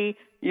authority.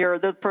 You're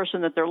the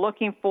person that they're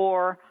looking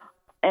for.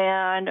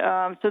 And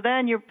so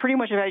then you pretty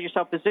much have had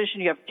yourself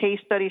positioned. You have case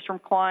studies from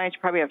clients.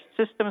 You probably have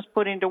systems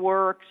put into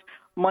works,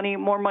 money,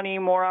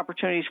 more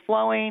opportunities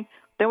flowing.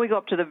 Then we go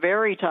up to the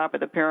very top of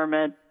the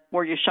pyramid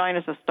where you shine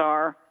as a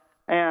star,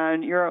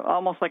 and you're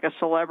almost like a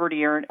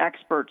celebrity or an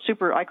expert.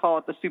 I call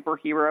it the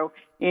superhero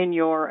in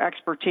your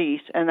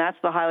expertise, and that's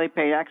the highly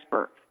paid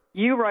expert.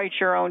 You write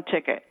your own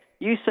ticket.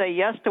 You say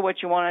yes to what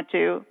you want to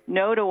do,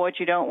 no to what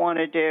you don't want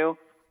to do.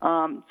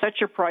 Set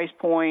your price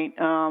point,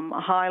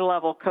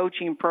 high-level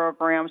coaching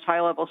programs,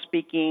 high-level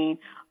speaking,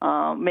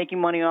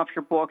 making money off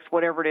your books,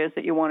 whatever it is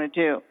that you want to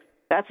do.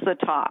 That's the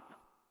top.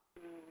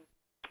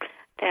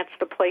 That's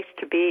the place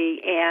to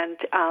be. And,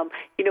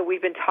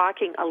 we've been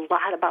talking a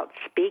lot about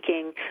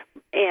speaking,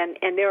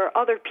 and there are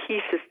other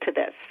pieces to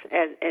this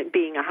as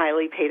being a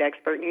highly paid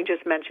expert. And you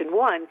just mentioned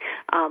one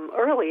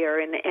earlier,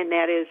 and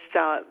that is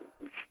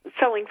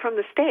selling from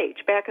the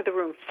stage,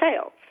 back-of-the-room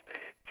sales.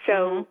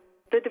 So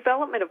the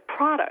development of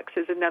products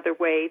is another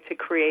way to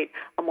create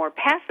a more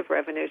passive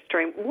revenue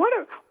stream. What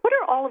are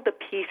all of the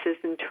pieces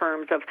in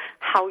terms of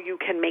how you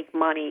can make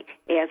money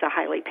as a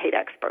highly paid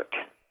expert?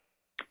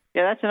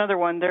 Yeah, that's another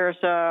one. There's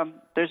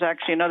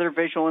actually another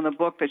visual in the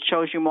book that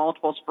shows you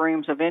multiple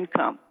streams of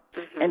income.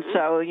 And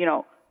so,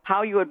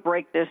 how you would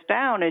break this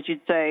down is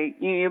you'd say,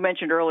 you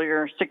mentioned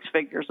earlier 6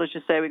 figures. Let's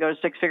just say we go to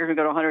 6 figures, we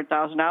go to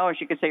 $100,000.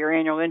 You could say your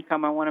annual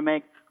income, I want to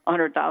make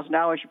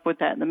 $100,000. You put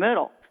that in the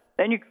middle.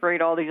 Then you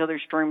create all these other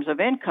streams of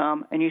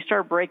income, and you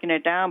start breaking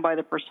it down by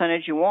the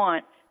percentage you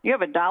want. You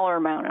have a dollar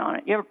amount on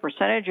it. You have a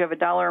percentage, you have a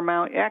dollar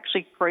amount. You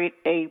actually create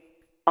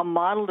a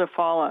model to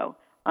follow.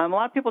 A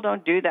lot of people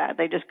don't do that.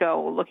 They just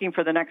go looking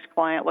for the next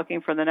client, looking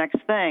for the next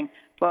thing.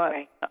 But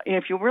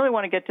if you really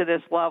want to get to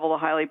this level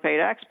of highly paid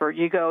expert,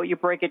 you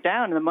break it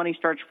down, and the money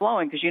starts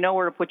flowing because you know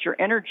where to put your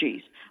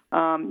energies.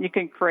 You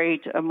can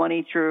create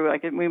money through,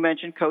 like we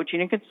mentioned,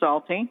 coaching and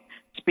consulting,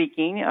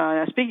 speaking.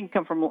 Speaking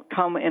can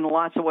come in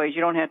lots of ways.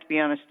 You don't have to be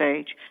on a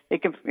stage.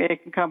 It can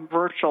come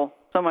virtual.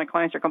 Some of my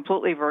clients are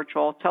completely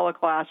virtual,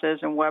 teleclasses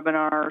and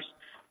webinars,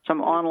 some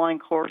online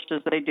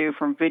courses they do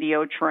from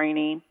video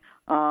training.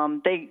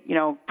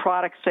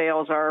 Product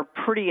sales are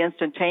pretty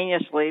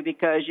instantaneously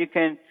because you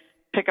can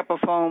pick up a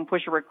phone,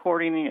 push a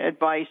recording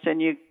device,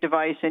 and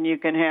you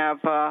can have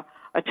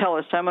a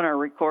teleseminar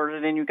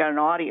recorded, and you've got an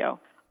audio.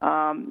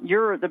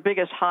 The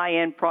biggest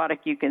high-end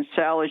product you can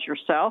sell is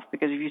yourself,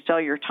 because if you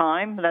sell your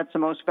time, that's the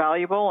most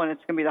valuable, and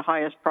it's going to be the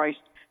highest priced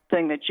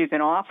thing that you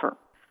can offer.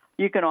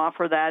 You can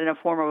offer that in a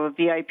form of a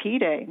VIP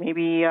day,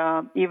 maybe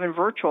even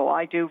virtual.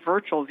 I do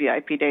virtual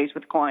VIP days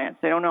with clients.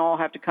 They don't all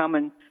have to come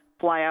and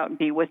fly out and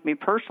be with me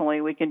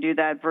personally. We can do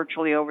that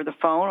virtually over the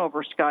phone,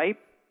 over Skype.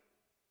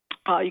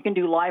 You can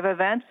do live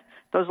events.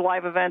 Those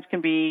live events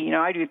can be,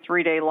 I do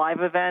 3-day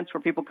live events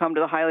where people come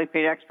to the Highly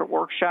Paid Expert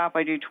Workshop.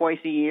 I do twice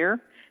a year.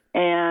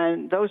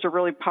 And those are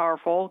really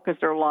powerful because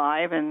they're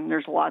live and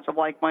there's lots of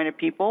like-minded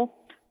people.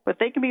 But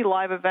they can be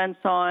live events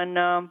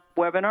on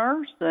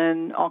webinars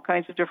and all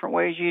kinds of different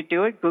ways you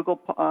do it. Google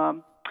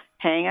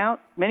Hangout,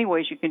 many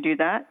ways you can do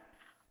that.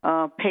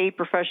 Paid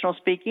professional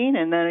speaking,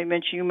 and then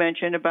you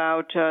mentioned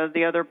about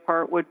the other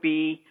part would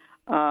be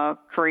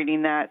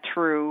creating that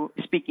through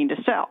speaking to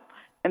sell.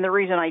 And the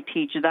reason I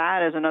teach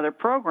that as another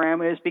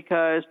program is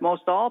because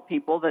most all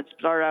people that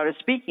start out as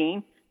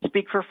speaking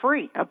speak for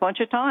free a bunch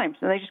of times,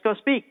 and they just go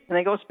speak, and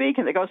they go speak,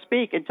 and they go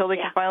speak until they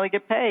can finally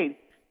get paid.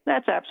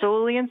 That's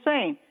absolutely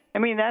insane. I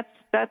mean, that's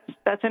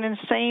an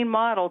insane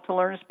model to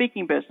learn a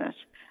speaking business.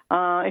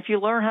 If you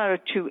learn how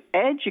to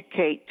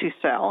educate to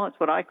sell, that's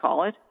what I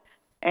call it,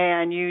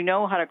 and you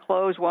know how to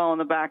close well in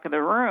the back of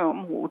the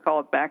room, we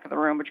call it back of the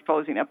room, but you're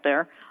closing up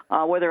there,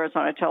 whether it's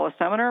on a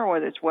teleseminar or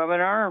whether it's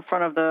webinar in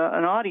front of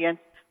an audience,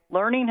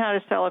 learning how to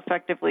sell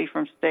effectively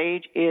from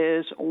stage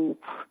is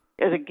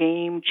a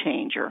game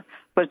changer.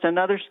 But it's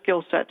another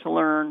skill set to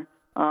learn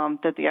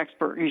that the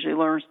expert usually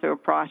learns through a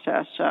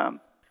process.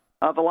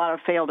 of a lot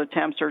of failed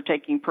attempts are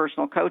taking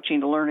personal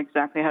coaching to learn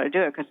exactly how to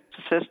do it because it's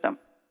a system.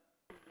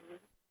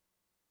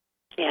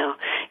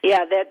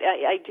 Yeah, that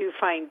I do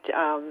find,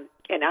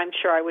 and I'm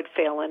sure I would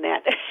fail in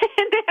that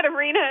in that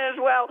arena as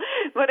well.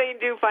 But I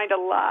do find a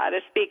lot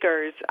of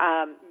speakers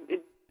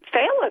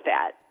fail at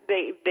that.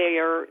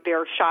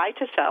 They're shy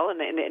to sell, and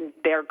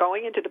they're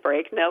going into the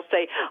break, and they'll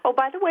say, "Oh,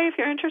 by the way, if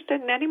you're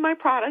interested in any of my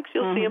products,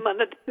 you'll see them on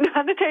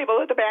the table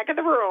at the back of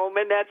the room,"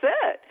 and that's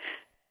it.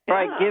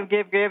 Right?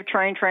 Give,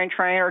 train,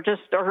 or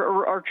just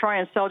or try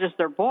and sell just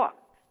their book,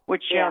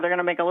 which they're going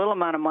to make a little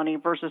amount of money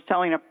versus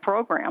selling a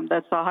program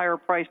that's a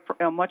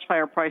much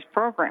higher price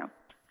program.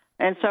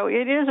 And so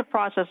it is a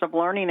process of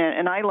learning it,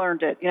 and I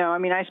learned it.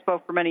 I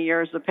spoke for many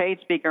years as a paid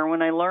speaker, and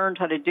when I learned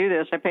how to do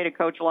this, I paid a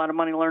coach a lot of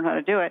money to learn how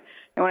to do it.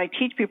 And when I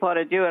teach people how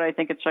to do it, I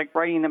think it's like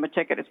writing them a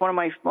ticket. It's one of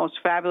my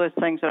most fabulous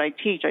things that I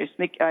teach. I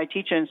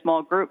teach it in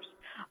small groups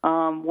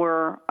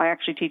where I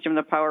actually teach them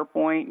the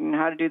PowerPoint and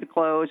how to do the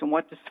close and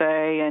what to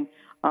say and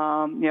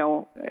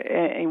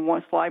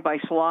one slide by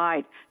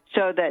slide,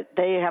 so that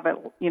they have it,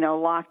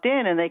 locked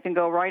in, and they can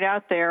go right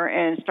out there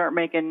and start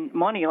making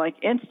money like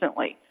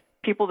instantly.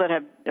 People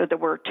that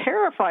were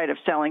terrified of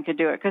selling could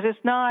do it because it's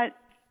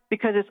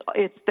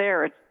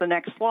there. It's the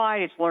next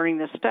slide. It's learning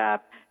the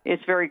step.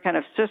 It's very kind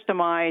of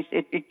systemized.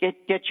 It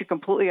gets you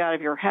completely out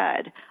of your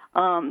head.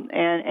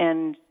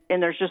 And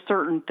there's just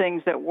certain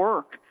things that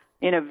work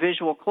in a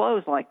visual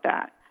close like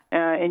that.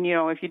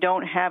 If you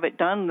don't have it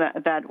done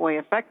that way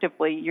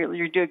effectively,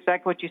 you do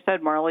exactly what you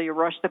said, Marla. You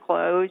rush the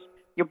close,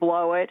 you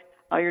blow it.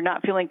 You're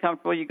not feeling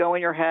comfortable. You go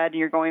in your head and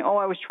you're going, "Oh,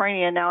 I was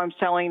training and now I'm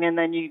selling," and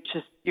then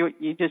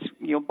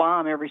you'll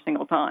bomb every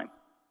single time.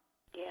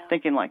 Yeah.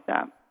 Thinking like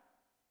that.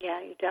 Yeah,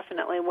 you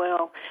definitely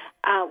will.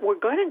 We're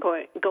going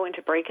to go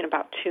into break in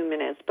about 2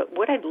 minutes, but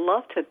what I'd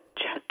love to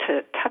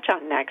touch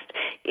on next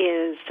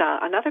is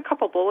another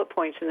couple bullet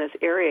points in this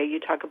area. You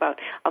talk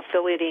about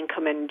affiliate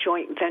income and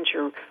joint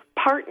venture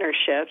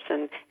partnerships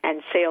and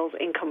sales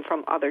income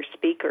from other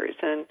speakers,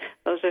 and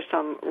those are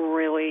some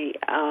really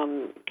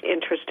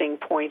interesting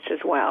points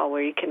as well,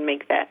 where you can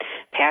make that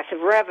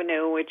passive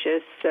revenue, which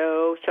is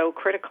so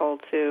critical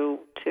to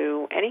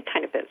any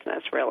kind of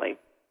business, really.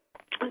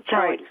 So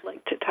I'd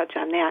like to touch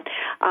on that.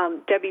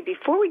 Debbie,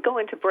 before we go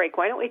into break,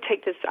 why don't we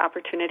take this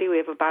opportunity, we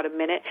have about a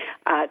minute,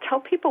 tell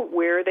people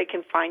where they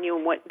can find you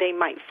and what they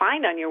might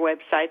find on your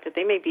website that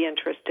they may be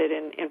interested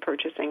in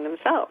purchasing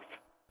themselves.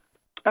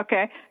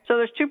 Okay, so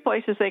there's 2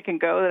 places they can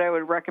go that I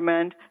would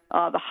recommend.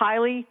 The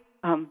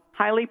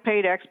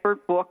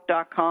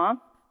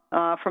highlypaidexpertbook.com.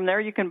 From there,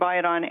 you can buy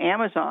it on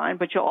Amazon,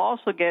 but you'll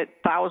also get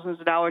thousands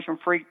of dollars from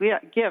free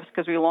gifts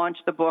because we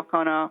launched the book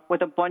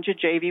with a bunch of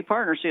JV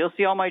partners. So you'll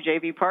see all my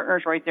JV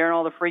partners right there and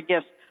all the free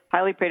gifts.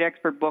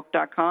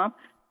 highlypaidexpertbook.com.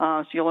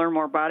 So you'll learn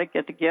more about it,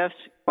 get the gifts,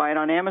 buy it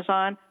on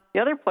Amazon. The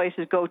other place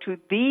is go to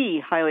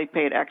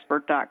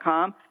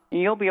thehighlypaidexpert.com,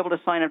 and you'll be able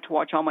to sign up to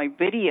watch all my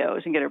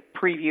videos and get a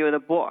preview of the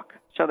book.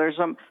 So there's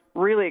some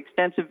really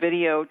extensive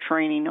video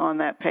training on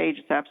that page.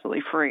 It's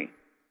absolutely free.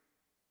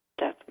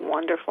 That's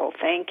wonderful.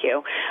 Thank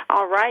you.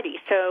 All righty.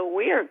 So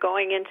we are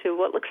going into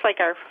what looks like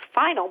our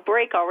final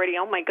break already.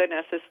 Oh, my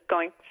goodness, it's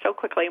going so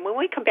quickly. And when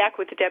we come back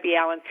with Debbie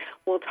Allen,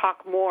 we'll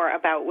talk more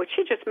about what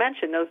she just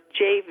mentioned, those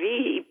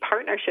JV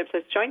partnerships,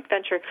 those joint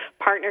venture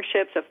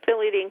partnerships,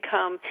 affiliate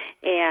income,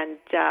 and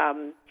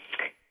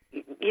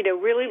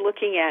really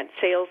looking at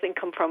sales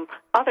income from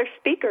other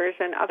speakers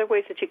and other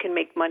ways that you can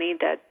make money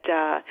that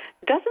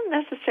doesn't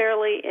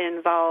necessarily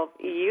involve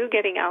you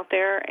getting out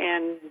there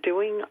and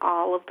doing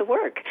all of the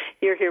work.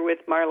 You're here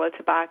with Marla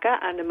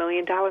Tabaka on the $1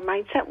 Million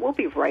Mindset. We'll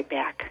be right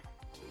back.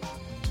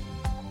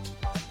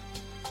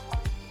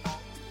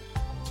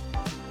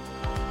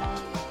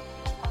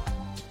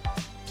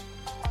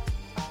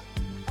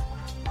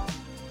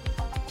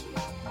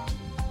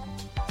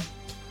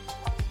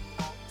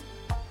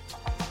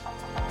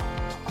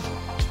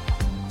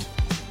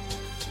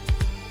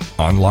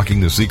 Unlocking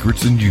the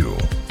secrets in you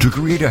to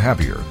create a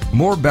happier,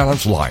 more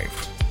balanced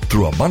life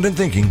through abundant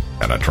thinking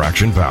and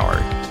attraction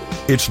power.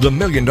 It's the $1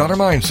 Million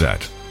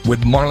Mindset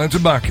with Marla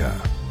Tabaka.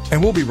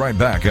 And we'll be right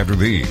back after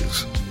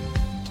these.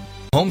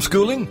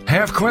 Homeschooling?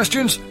 Have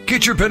questions?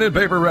 Get your pen and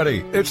paper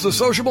ready. It's the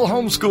sociable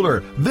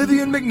homeschooler,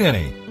 Vivian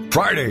McNinney.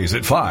 Fridays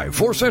at 5,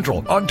 4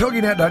 Central on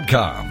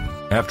TogiNet.com.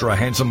 After a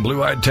handsome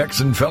blue-eyed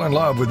Texan fell in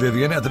love with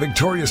Vivian at the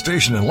Victoria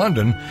Station in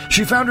London,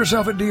 she found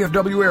herself at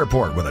DFW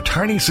Airport with a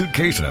tiny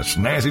suitcase and a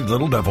snazzy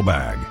little duffel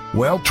bag.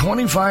 Well,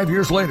 25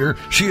 years later,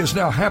 she is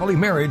now happily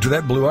married to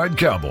that blue-eyed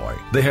cowboy.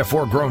 They have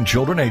 4 grown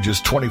children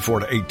ages 24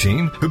 to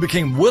 18 who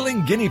became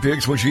willing guinea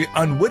pigs when she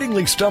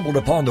unwittingly stumbled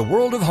upon the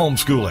world of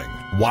homeschooling.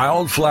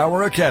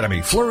 Wildflower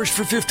Academy flourished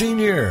for 15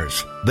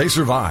 years. They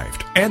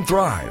survived and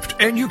thrived,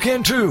 and you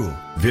can too.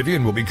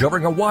 Vivian will be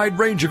covering a wide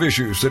range of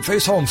issues that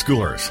face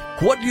homeschoolers.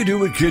 What do you do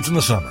with kids in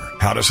the summer?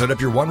 How to set up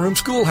your one-room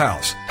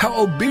schoolhouse?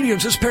 How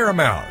obedience is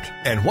paramount?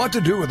 And what to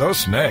do with those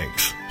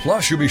snakes?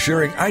 Plus, you'll be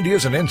sharing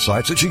ideas and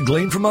insights that she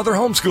gleaned from other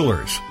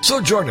homeschoolers.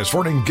 So join us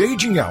for an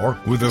engaging hour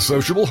with the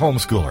sociable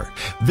homeschooler,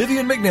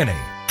 Vivian McNinney.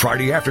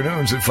 Friday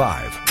afternoons at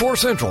 5, 4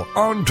 Central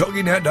on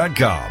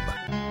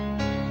TogiNet.com.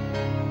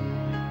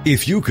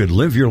 If you could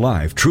live your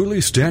life truly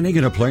standing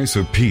in a place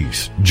of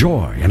peace,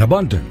 joy, and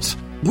abundance,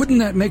 wouldn't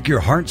that make your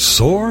heart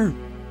soar?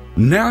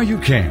 Now you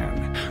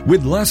can,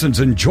 with Lessons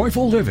in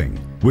Joyful Living,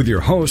 with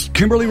your host,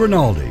 Kimberly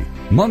Rinaldi,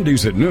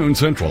 Mondays at noon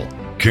Central.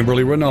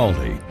 Kimberly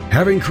Rinaldi,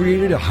 having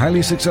created a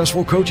highly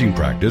successful coaching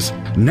practice,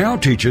 now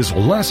teaches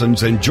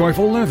Lessons in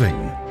Joyful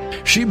Living.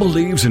 She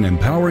believes in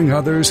empowering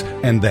others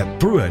and that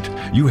through it,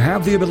 you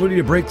have the ability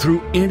to break through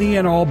any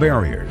and all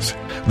barriers,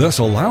 thus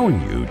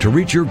allowing you to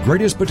reach your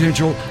greatest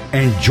potential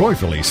and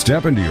joyfully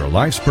step into your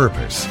life's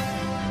purpose.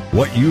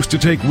 What used to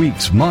take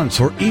weeks, months,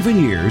 or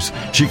even years,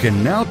 she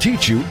can now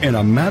teach you in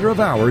a matter of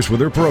hours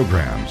with her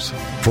programs.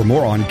 For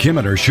more on Kim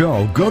and her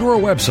show, go to her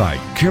website,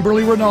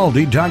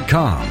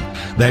 KimberlyRinaldi.com.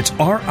 That's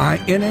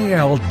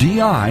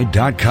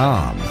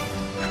RINALDI.com.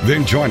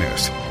 Then join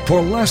us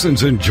for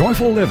Lessons in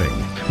Joyful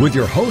Living with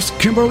your host,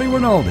 Kimberly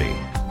Rinaldi.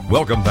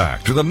 Welcome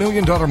back to the $1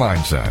 Million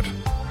Mindset.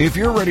 If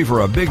you're ready for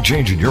a big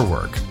change in your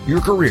work,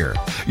 your career,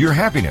 your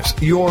happiness,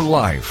 your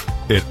life,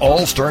 it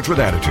all starts with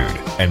attitude,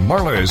 and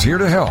Marla is here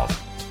to help.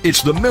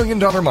 It's the $1 Million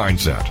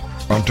Mindset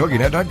on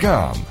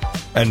TogiNet.com.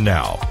 And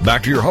now,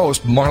 back to your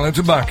host, Marla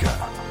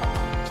Tabaka.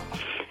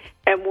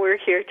 And we're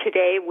here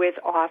today with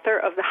author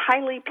of The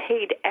Highly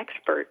Paid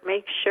Expert.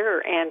 Make sure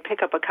and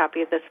pick up a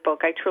copy of this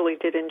book. I truly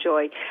did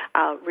enjoy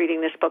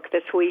reading this book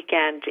this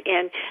weekend.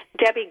 And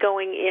Debbie,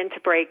 going into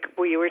break,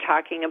 we were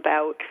talking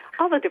about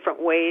all the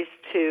different ways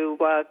to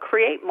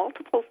create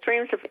multiple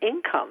streams of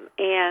income.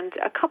 And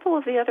a couple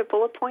of the other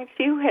bullet points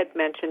you had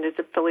mentioned is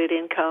affiliate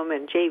income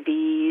and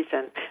JVs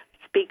and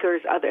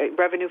speakers, other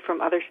revenue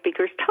from other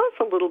speakers. Tell us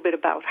a little bit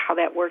about how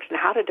that works and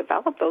how to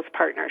develop those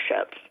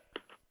partnerships.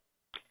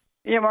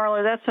 Yeah,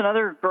 Marla, that's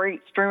another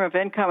great stream of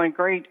income and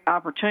great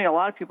opportunity. A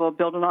lot of people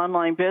build an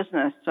online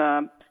business.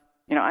 I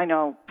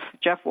know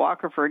Jeff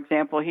Walker, for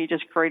example, he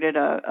just created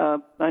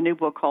a new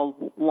book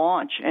called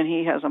Launch, and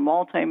he has a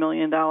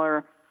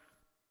multi-million-dollar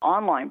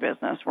online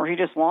business where he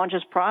just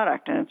launches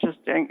product, and it's just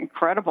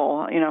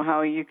incredible,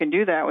 how you can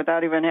do that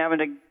without even having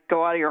to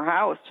go out of your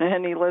house.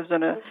 And he lives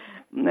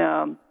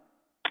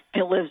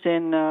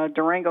in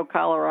Durango,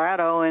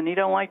 Colorado, and he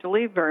don't like to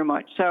leave very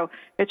much. So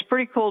it's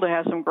pretty cool to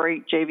have some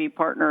great JV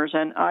partners,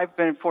 and I've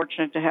been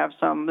fortunate to have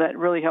some that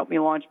really helped me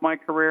launch my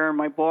career and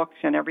my books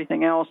and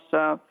everything else.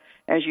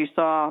 As you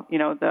saw,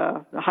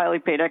 the Highly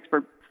Paid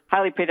Expert,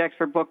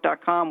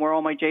 highlypaidexpertbook.com, where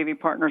all my JV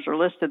partners are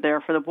listed there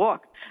for the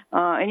book.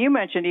 And you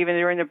mentioned even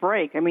during the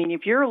break,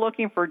 if you're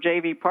looking for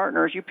JV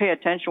partners, you pay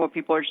attention to what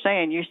people are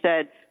saying. You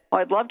said,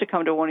 well, I'd love to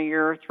come to one of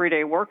your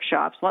 3-day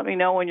workshops. Let me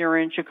know when you're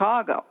in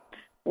Chicago.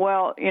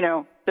 Well,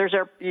 you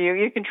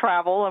can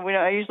travel, and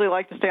I usually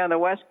like to stay on the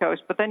West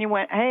Coast. But then you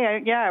went,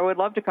 hey, I would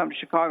love to come to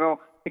Chicago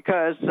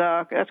because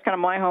that's kind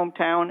of my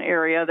hometown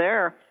area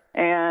there,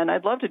 and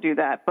I'd love to do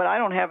that. But I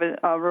don't have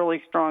a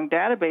really strong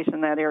database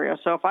in that area.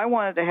 So if I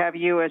wanted to have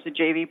you as a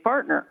JV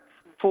partner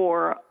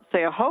for,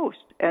 say, a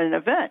host at an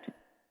event,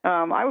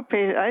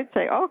 I'd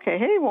say, okay,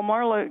 hey, well,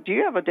 Marla, do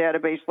you have a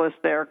database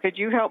list there? Could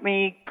you help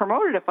me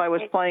promote it if I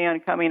was planning on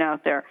coming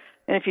out there?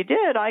 And if you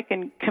did, I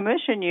can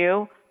commission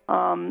you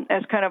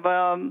as kind of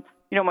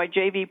my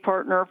JV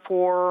partner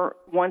for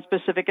one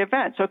specific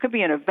event. So it could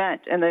be an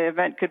event, and the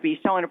event could be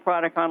selling a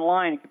product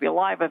online. It could be a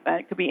live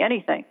event. It could be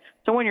anything.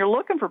 So when you're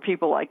looking for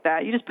people like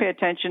that, you just pay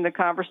attention to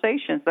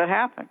conversations that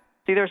happen.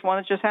 See, there's one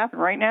that just happened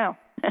right now.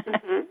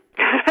 Mm-hmm.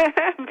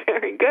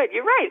 Very good.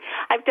 You're right.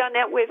 I've done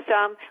that with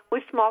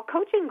small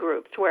coaching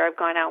groups where I've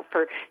gone out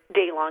for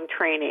day-long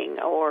training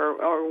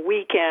or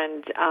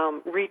weekend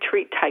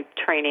retreat type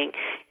training,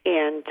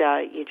 and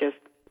you just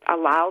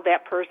allow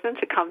that person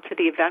to come to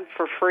the event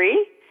for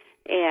free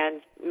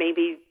and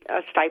maybe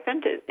a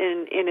stipend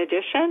in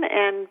addition,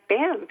 and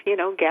bam,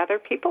 gather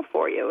people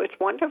for you. It's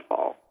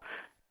wonderful.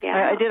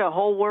 Yeah. I did a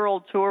whole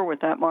world tour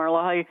with that,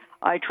 Marla.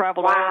 I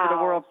traveled all over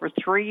the world for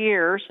 3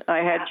 years. I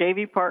had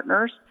JV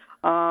partners.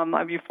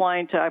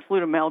 I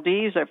flew to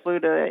Maldives. I flew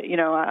to,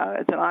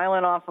 it's an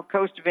island off the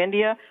coast of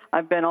India.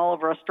 I've been all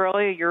over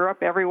Australia,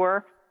 Europe,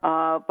 everywhere,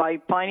 by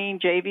finding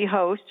JV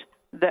hosts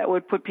that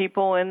would put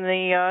people in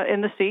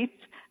the seats.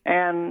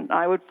 And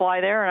I would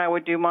fly there, and I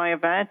would do my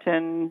event,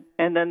 and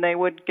then they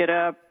would get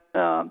a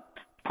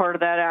part of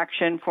that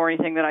action for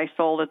anything that I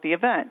sold at the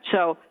event.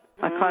 So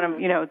I kind of,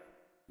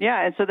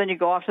 and so then you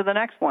go off to the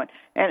next one.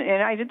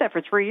 And I did that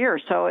for 3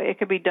 years, so it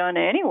could be done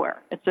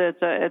anywhere.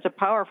 It's a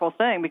powerful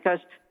thing because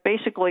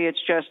basically it's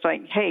just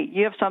like, hey,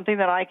 you have something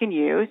that I can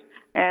use,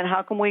 and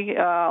how can we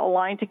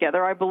align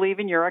together? I believe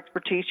in your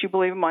expertise, you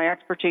believe in my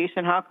expertise,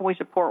 and how can we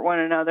support one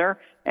another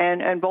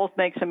and both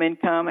make some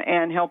income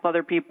and help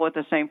other people at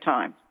the same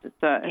time?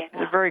 It's a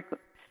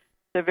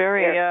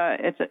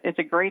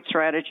great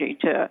strategy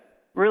to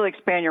really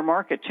expand your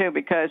market too,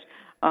 because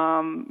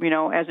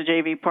as a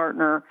JV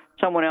partner,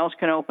 someone else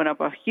can open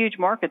up a huge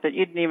market that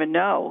you didn't even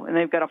know, and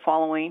they've got a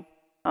following,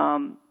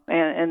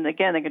 and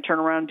again, they can turn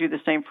around and do the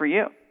same for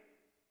you.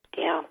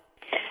 Yeah,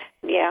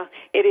 Yeah,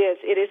 it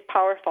is. It is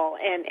powerful,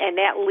 and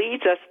that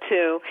leads us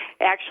to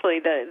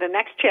actually the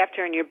next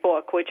chapter in your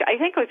book, which I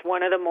think was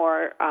one of the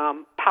more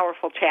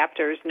powerful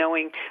chapters,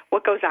 knowing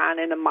what goes on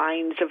in the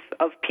minds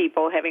of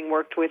people, having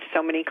worked with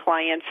so many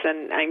clients,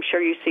 and I'm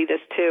sure you see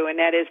this too, and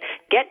that is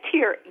get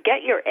your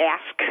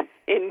ask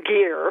in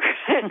gear.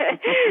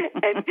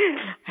 And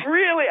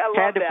really, I love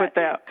had to that. Put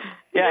that.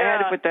 Yeah, I had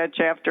to put that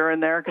chapter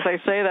in there because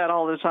I say that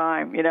all the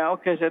time,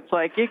 because it's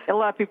like a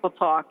lot of people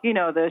talk. You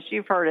know this.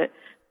 You've heard it.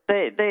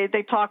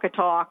 They talk a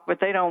talk, but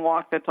they don't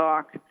walk the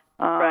talk.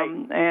 Right.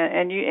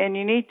 And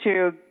you need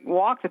to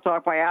walk the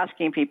talk by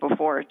asking people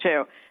for it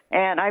too.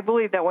 And I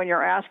believe that when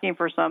you're asking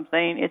for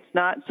something, it's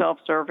not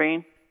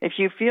self-serving. If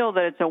you feel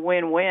that it's a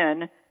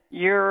win-win,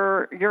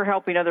 you're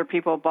helping other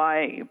people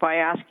by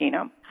asking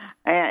them.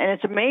 And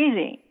it's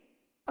amazing.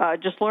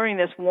 Just learning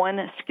this one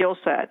skill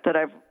set that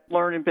I've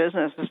learned in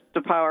business, is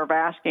the power of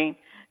asking,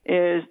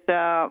 is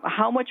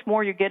how much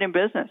more you get in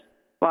business.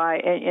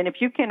 And if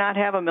you cannot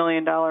have $1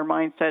 million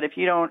mindset, if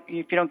you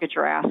don't get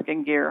your ask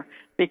in gear,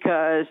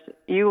 because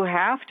you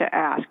have to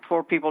ask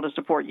for people to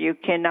support you. You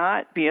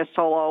cannot be a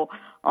solo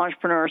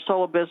entrepreneur,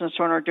 solo business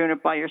owner doing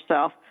it by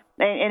yourself.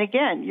 And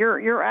again,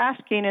 you're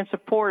asking in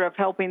support of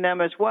helping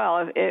them as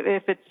well.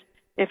 If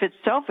it's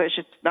selfish,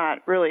 it's not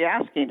really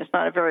asking. It's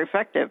not very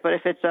effective. But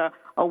if it's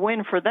a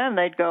win for them,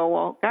 they'd go,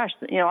 well, gosh,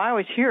 I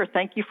always hear,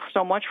 thank you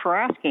so much for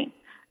asking.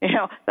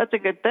 That's a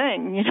good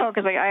thing,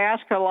 because I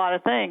ask a lot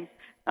of things.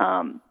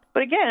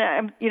 But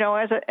again,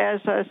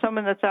 as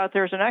someone that's out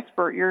there as an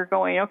expert, you're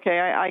going,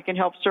 okay, I can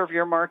help serve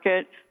your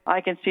market.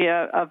 I can see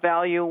a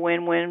value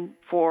win-win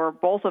for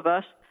both of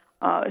us.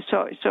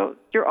 So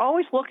you're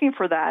always looking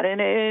for that, and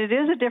it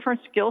is a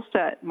different skill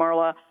set,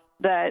 Marla,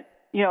 that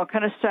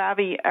kind of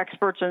savvy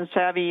experts and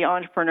savvy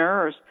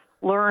entrepreneurs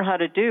learn how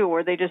to do,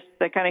 where they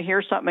kind of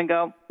hear something and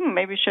go,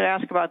 maybe you should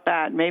ask about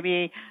that.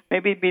 Maybe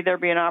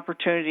there'd be an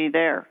opportunity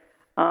there.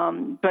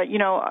 But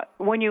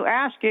when you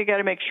ask, you got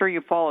to make sure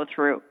you follow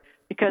through,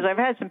 because I've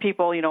had some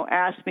people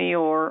ask me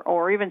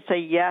or even say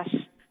yes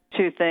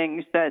to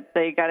things that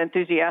they got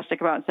enthusiastic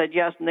about and said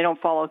yes, and they don't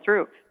follow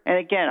through. And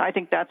again, I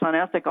think that's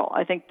unethical.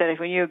 I think that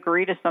when you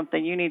agree to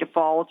something, you need to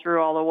follow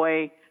through all the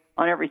way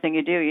on everything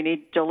you do. You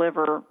need to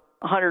deliver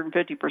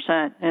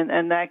 150%,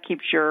 and that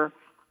keeps your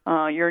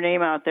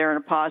name out there in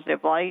a positive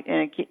light,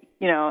 and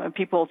and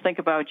people think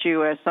about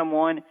you as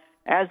someone,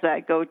 as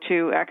that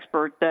go-to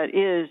expert that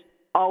is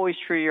always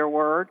true to your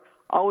word,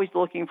 always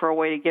looking for a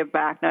way to give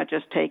back, not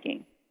just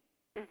taking.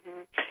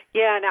 Mm-hmm.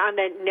 Yeah, and on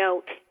that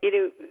note,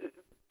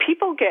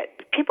 people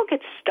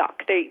get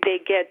stuck. They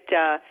get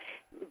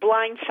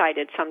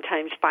blindsided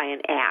sometimes by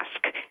an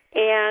ask,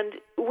 and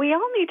we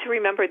all need to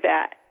remember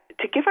that,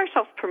 to give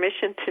ourselves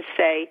permission to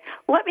say,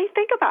 let me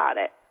think about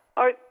it,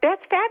 or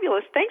that's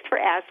fabulous, thanks for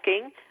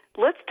asking,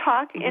 let's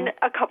talk in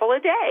a couple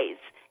of days.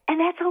 And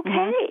that's okay.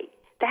 Mm-hmm.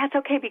 That's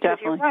okay, because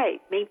Definitely. You're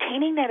right.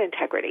 Maintaining that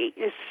integrity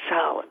is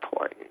so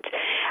important.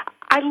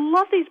 I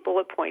love these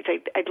bullet points.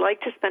 I'd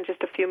like to spend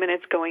just a few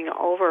minutes going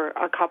over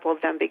a couple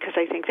of them, because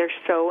I think they're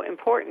so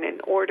important. In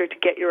order to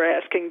get your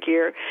ask in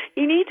gear,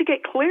 you need to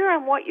get clear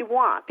on what you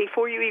want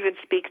before you even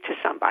speak to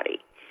somebody.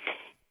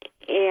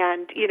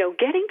 And,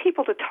 getting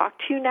people to talk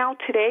to you now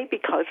today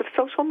because of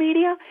social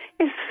media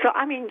is so,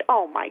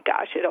 oh my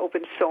gosh, it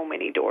opens so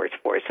many doors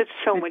for us. It's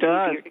so much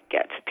easier to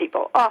get to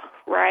people. Oh,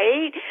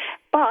 right?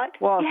 But,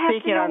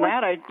 speaking on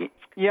that, I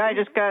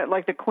just got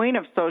the queen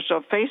of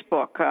social,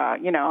 Facebook.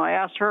 I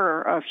asked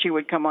her if she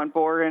would come on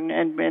board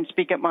and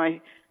speak at my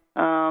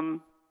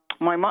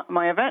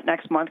event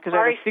next month, because I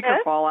had a speaker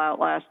fallout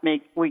last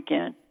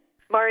weekend.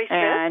 Mari Smith?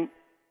 And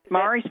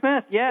Mari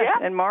Smith, yes.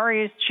 Yeah.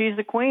 And she's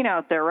the queen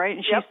out there, right?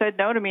 And she said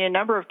no to me a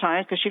number of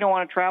times because she don't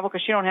want to travel,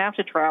 because she don't have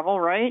to travel,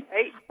 right?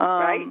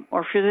 Right.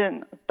 Or if she's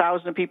in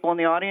thousands of people in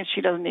the audience, she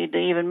doesn't need to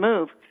even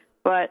move.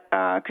 But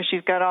because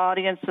she's got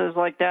audiences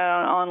like that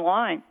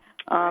online.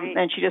 Right.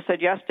 And she just said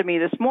yes to me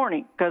this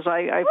morning, because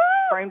I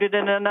framed it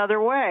in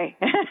another way.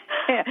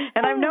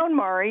 And I've known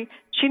Mari.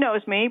 She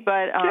knows me,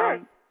 but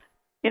sure.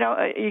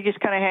 You just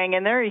kind of hang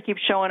in there. You keep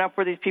showing up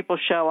where these people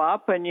show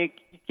up, and you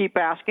keep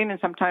asking, and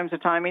sometimes the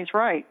timing's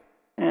right.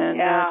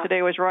 And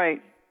today was right.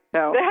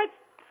 So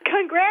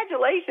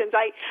congratulations.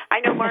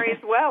 I know Mari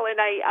as well, and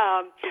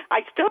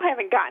I still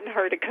haven't gotten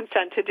her to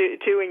consent to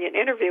doing an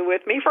interview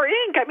with me for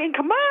Inc.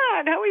 Come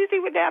on, how easy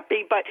would that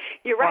be? But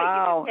you're right.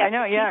 Wow, I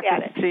know. Yeah,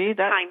 see,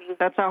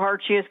 that's how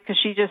hard she is, because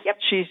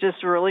she's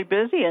just really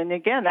busy. And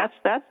again, that's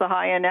the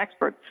high end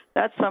expert.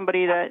 That's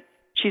somebody that.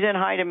 She's in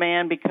high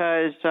demand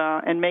because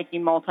and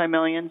making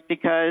multi-millions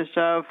because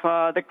of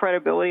the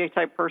credibility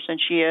type person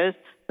she is,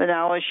 the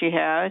knowledge she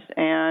has,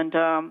 and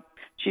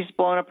she's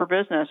blown up her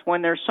business.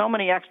 When there's so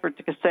many experts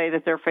that can say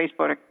that they're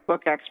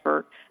Facebook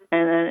expert,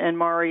 and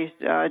Mari's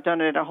done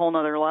it at a whole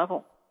nother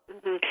level.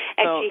 Mm-hmm.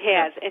 And she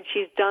has, and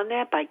she's done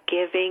that by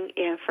giving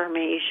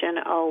information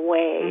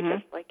away,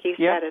 just like you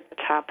said at the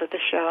top of the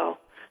show.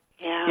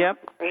 Yeah. Yep.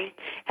 Great.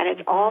 And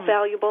it's all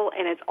valuable,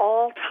 and it's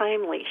all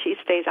timely. She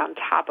stays on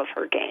top of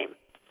her game.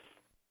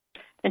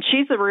 And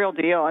she's the real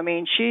deal. I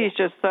mean, she's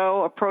just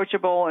so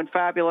approachable and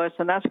fabulous,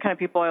 and that's the kind of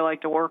people I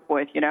like to work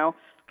with, you know.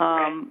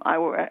 And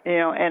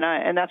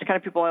that's the kind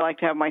of people I like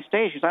to have on my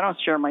stage, because I don't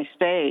share my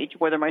stage,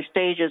 whether my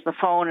stage is the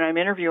phone and I'm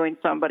interviewing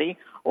somebody,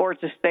 or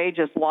it's a stage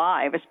that's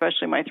live,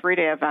 especially my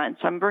 3-day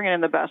events. I'm bringing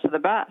in the best of the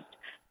best.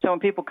 So when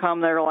people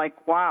come, they're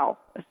like, "Wow,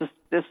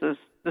 this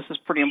is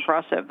pretty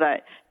impressive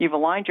that you've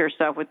aligned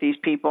yourself with these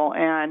people,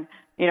 and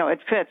you know it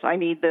fits. I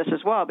need this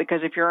as well,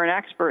 because if you're an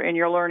expert and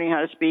you're learning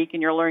how to speak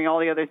and you're learning all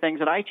the other things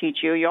that I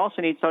teach you, you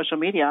also need social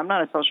media. I'm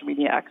not a social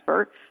media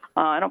expert.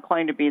 I don't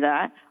claim to be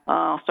that.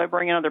 So I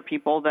bring in other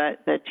people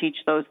that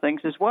teach those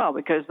things as well,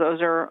 because those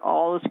are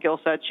all the skill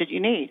sets that you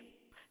need.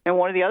 And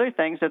one of the other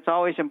things that's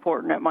always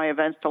important at my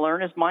events to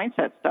learn is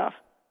mindset stuff.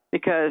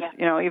 Because,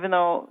 you know, even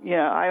though,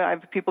 I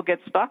have people get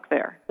stuck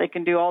there. They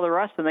can do all the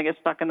rest and they get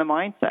stuck in the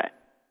mindset.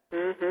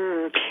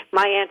 Mm-hmm.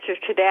 My answer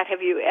to that,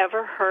 have you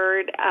ever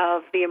heard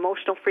of the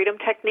emotional freedom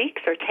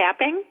techniques or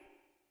tapping?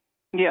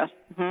 Yes.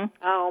 Mm-hmm.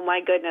 Oh, my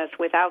goodness.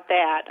 Without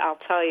that, I'll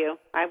tell you,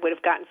 I would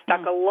have gotten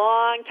stuck a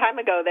long time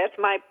ago. That's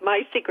my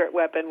secret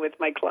weapon with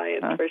my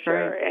clients, for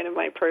sure, and in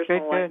my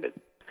personal life.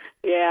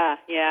 Yeah.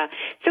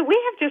 So we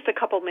have just a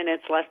couple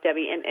minutes left,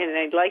 Debbie, and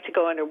I'd like to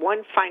go under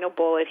one final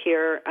bullet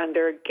here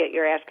under Get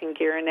Your Asking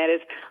Gear, and that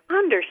is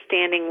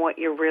understanding what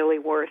you're really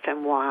worth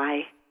and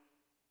why.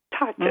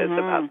 Talk to us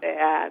about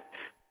that.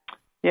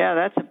 Yeah,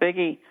 that's a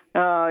biggie.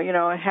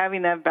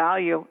 Having that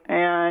value,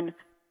 and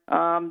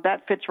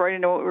that fits right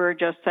into what we were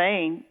just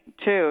saying,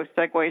 too.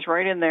 Segues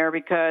right in there,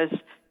 because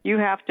you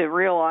have to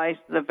realize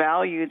the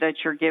value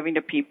that you're giving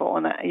to people.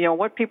 And,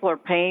 what people are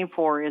paying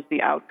for is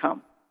the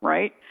outcome,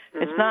 right?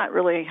 Mm-hmm. It's not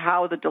really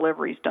how the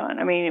delivery's done.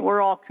 I mean, we're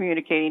all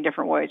communicating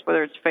different ways,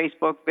 whether it's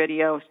Facebook,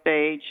 video,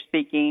 stage,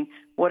 speaking,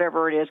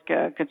 whatever it is,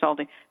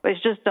 consulting. But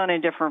it's just done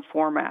in different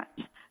formats.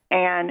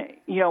 And,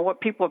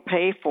 what people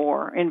pay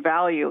for in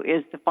value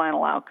is the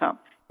final outcome.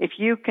 If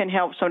you can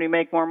help somebody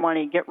make more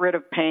money, get rid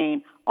of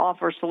pain,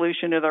 offer a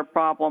solution to their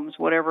problems,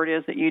 whatever it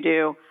is that you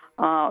do,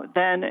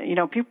 then,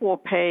 people will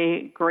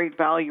pay great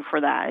value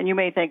for that. And you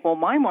may think, well,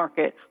 my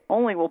market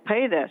only will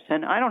pay this,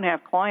 and I don't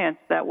have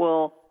clients that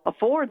will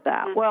afford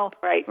that. Mm-hmm. Well,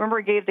 remember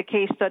I gave the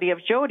case study of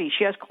Jody.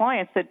 She has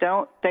clients that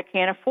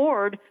can't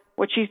afford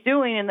what she's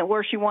doing and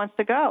where she wants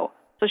to go.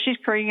 So she's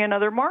creating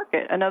another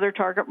market, another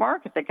target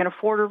market that can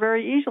afford her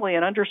very easily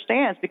and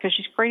understands, because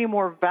she's creating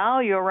more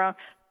value around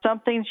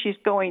something. She's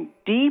going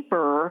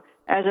deeper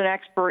as an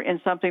expert in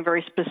something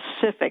very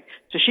specific.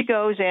 So she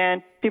goes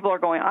in, people are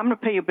going, I'm going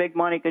to pay you big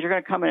money because you're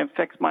going to come in and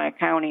fix my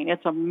accounting.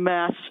 It's a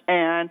mess,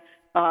 and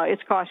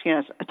it's costing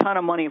us a ton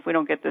of money if we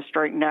don't get this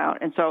straightened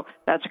out. And so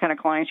that's the kind of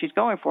client she's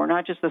going for,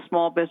 not just the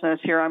small business,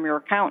 here, I'm your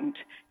accountant.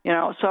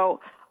 So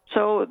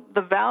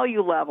the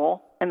value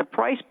level and the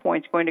price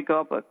point's going to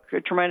go up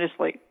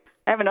tremendously.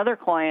 I have another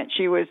client.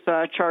 She was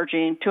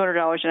charging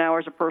 $200 an hour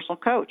as a personal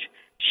coach.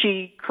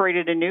 She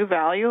created a new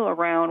value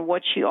around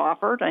what she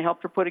offered. I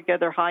helped her put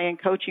together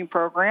high-end coaching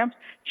programs.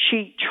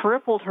 She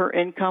tripled her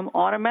income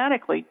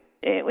automatically.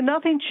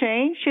 Nothing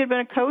changed. She had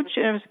been a coach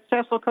and a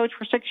successful coach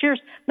for 6 years.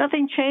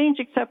 Nothing changed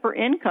except her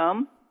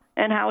income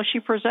and how she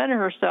presented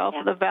herself,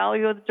 the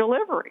value of the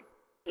delivery.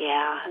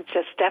 Yeah,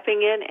 just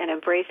stepping in and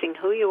embracing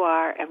who you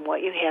are and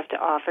what you have to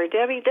offer.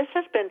 Debbie, this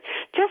has been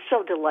just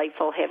so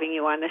delightful having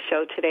you on the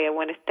show today. I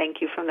want to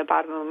thank you from the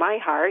bottom of my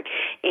heart,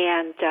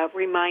 and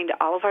remind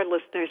all of our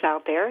listeners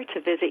out there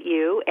to visit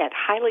you at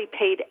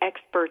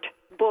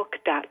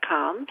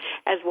highlypaidexpertbook.com,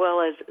 as well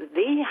as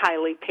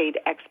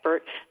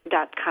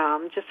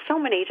thehighlypaidexpert.com. Just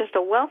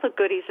a wealth of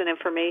goodies and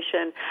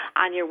information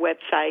on your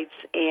websites,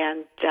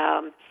 and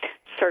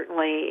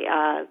certainly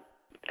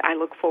I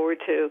look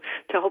forward to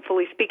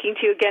hopefully speaking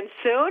to you again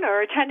soon or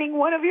attending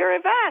one of your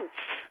events.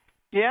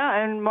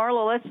 Yeah, and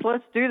Marla,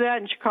 let's do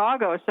that in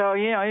Chicago. So,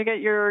 you get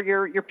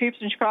your peeps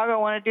in Chicago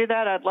want to do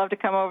that, I'd love to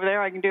come over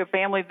there. I can do a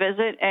family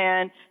visit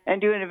and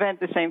do an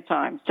event at the same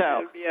time.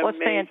 So let's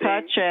stay in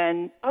touch.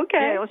 And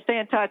let's stay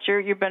in touch.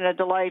 You've been a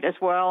delight as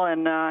well,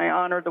 and I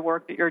honor the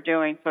work that you're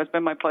doing. So it's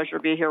been my pleasure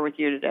to be here with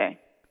you today.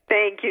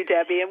 Thank you,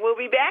 Debbie, and we'll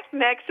be back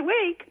next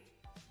week.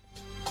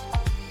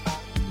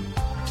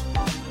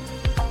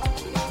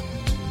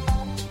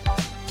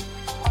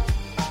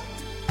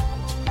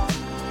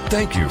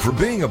 Thank you for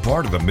being a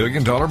part of the $1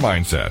 Million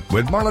Mindset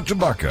with Marla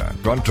Tabaka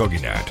on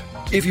TogiNet.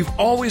 If you've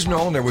always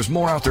known there was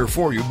more out there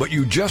for you, but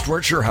you just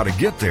weren't sure how to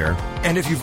get there, and if you've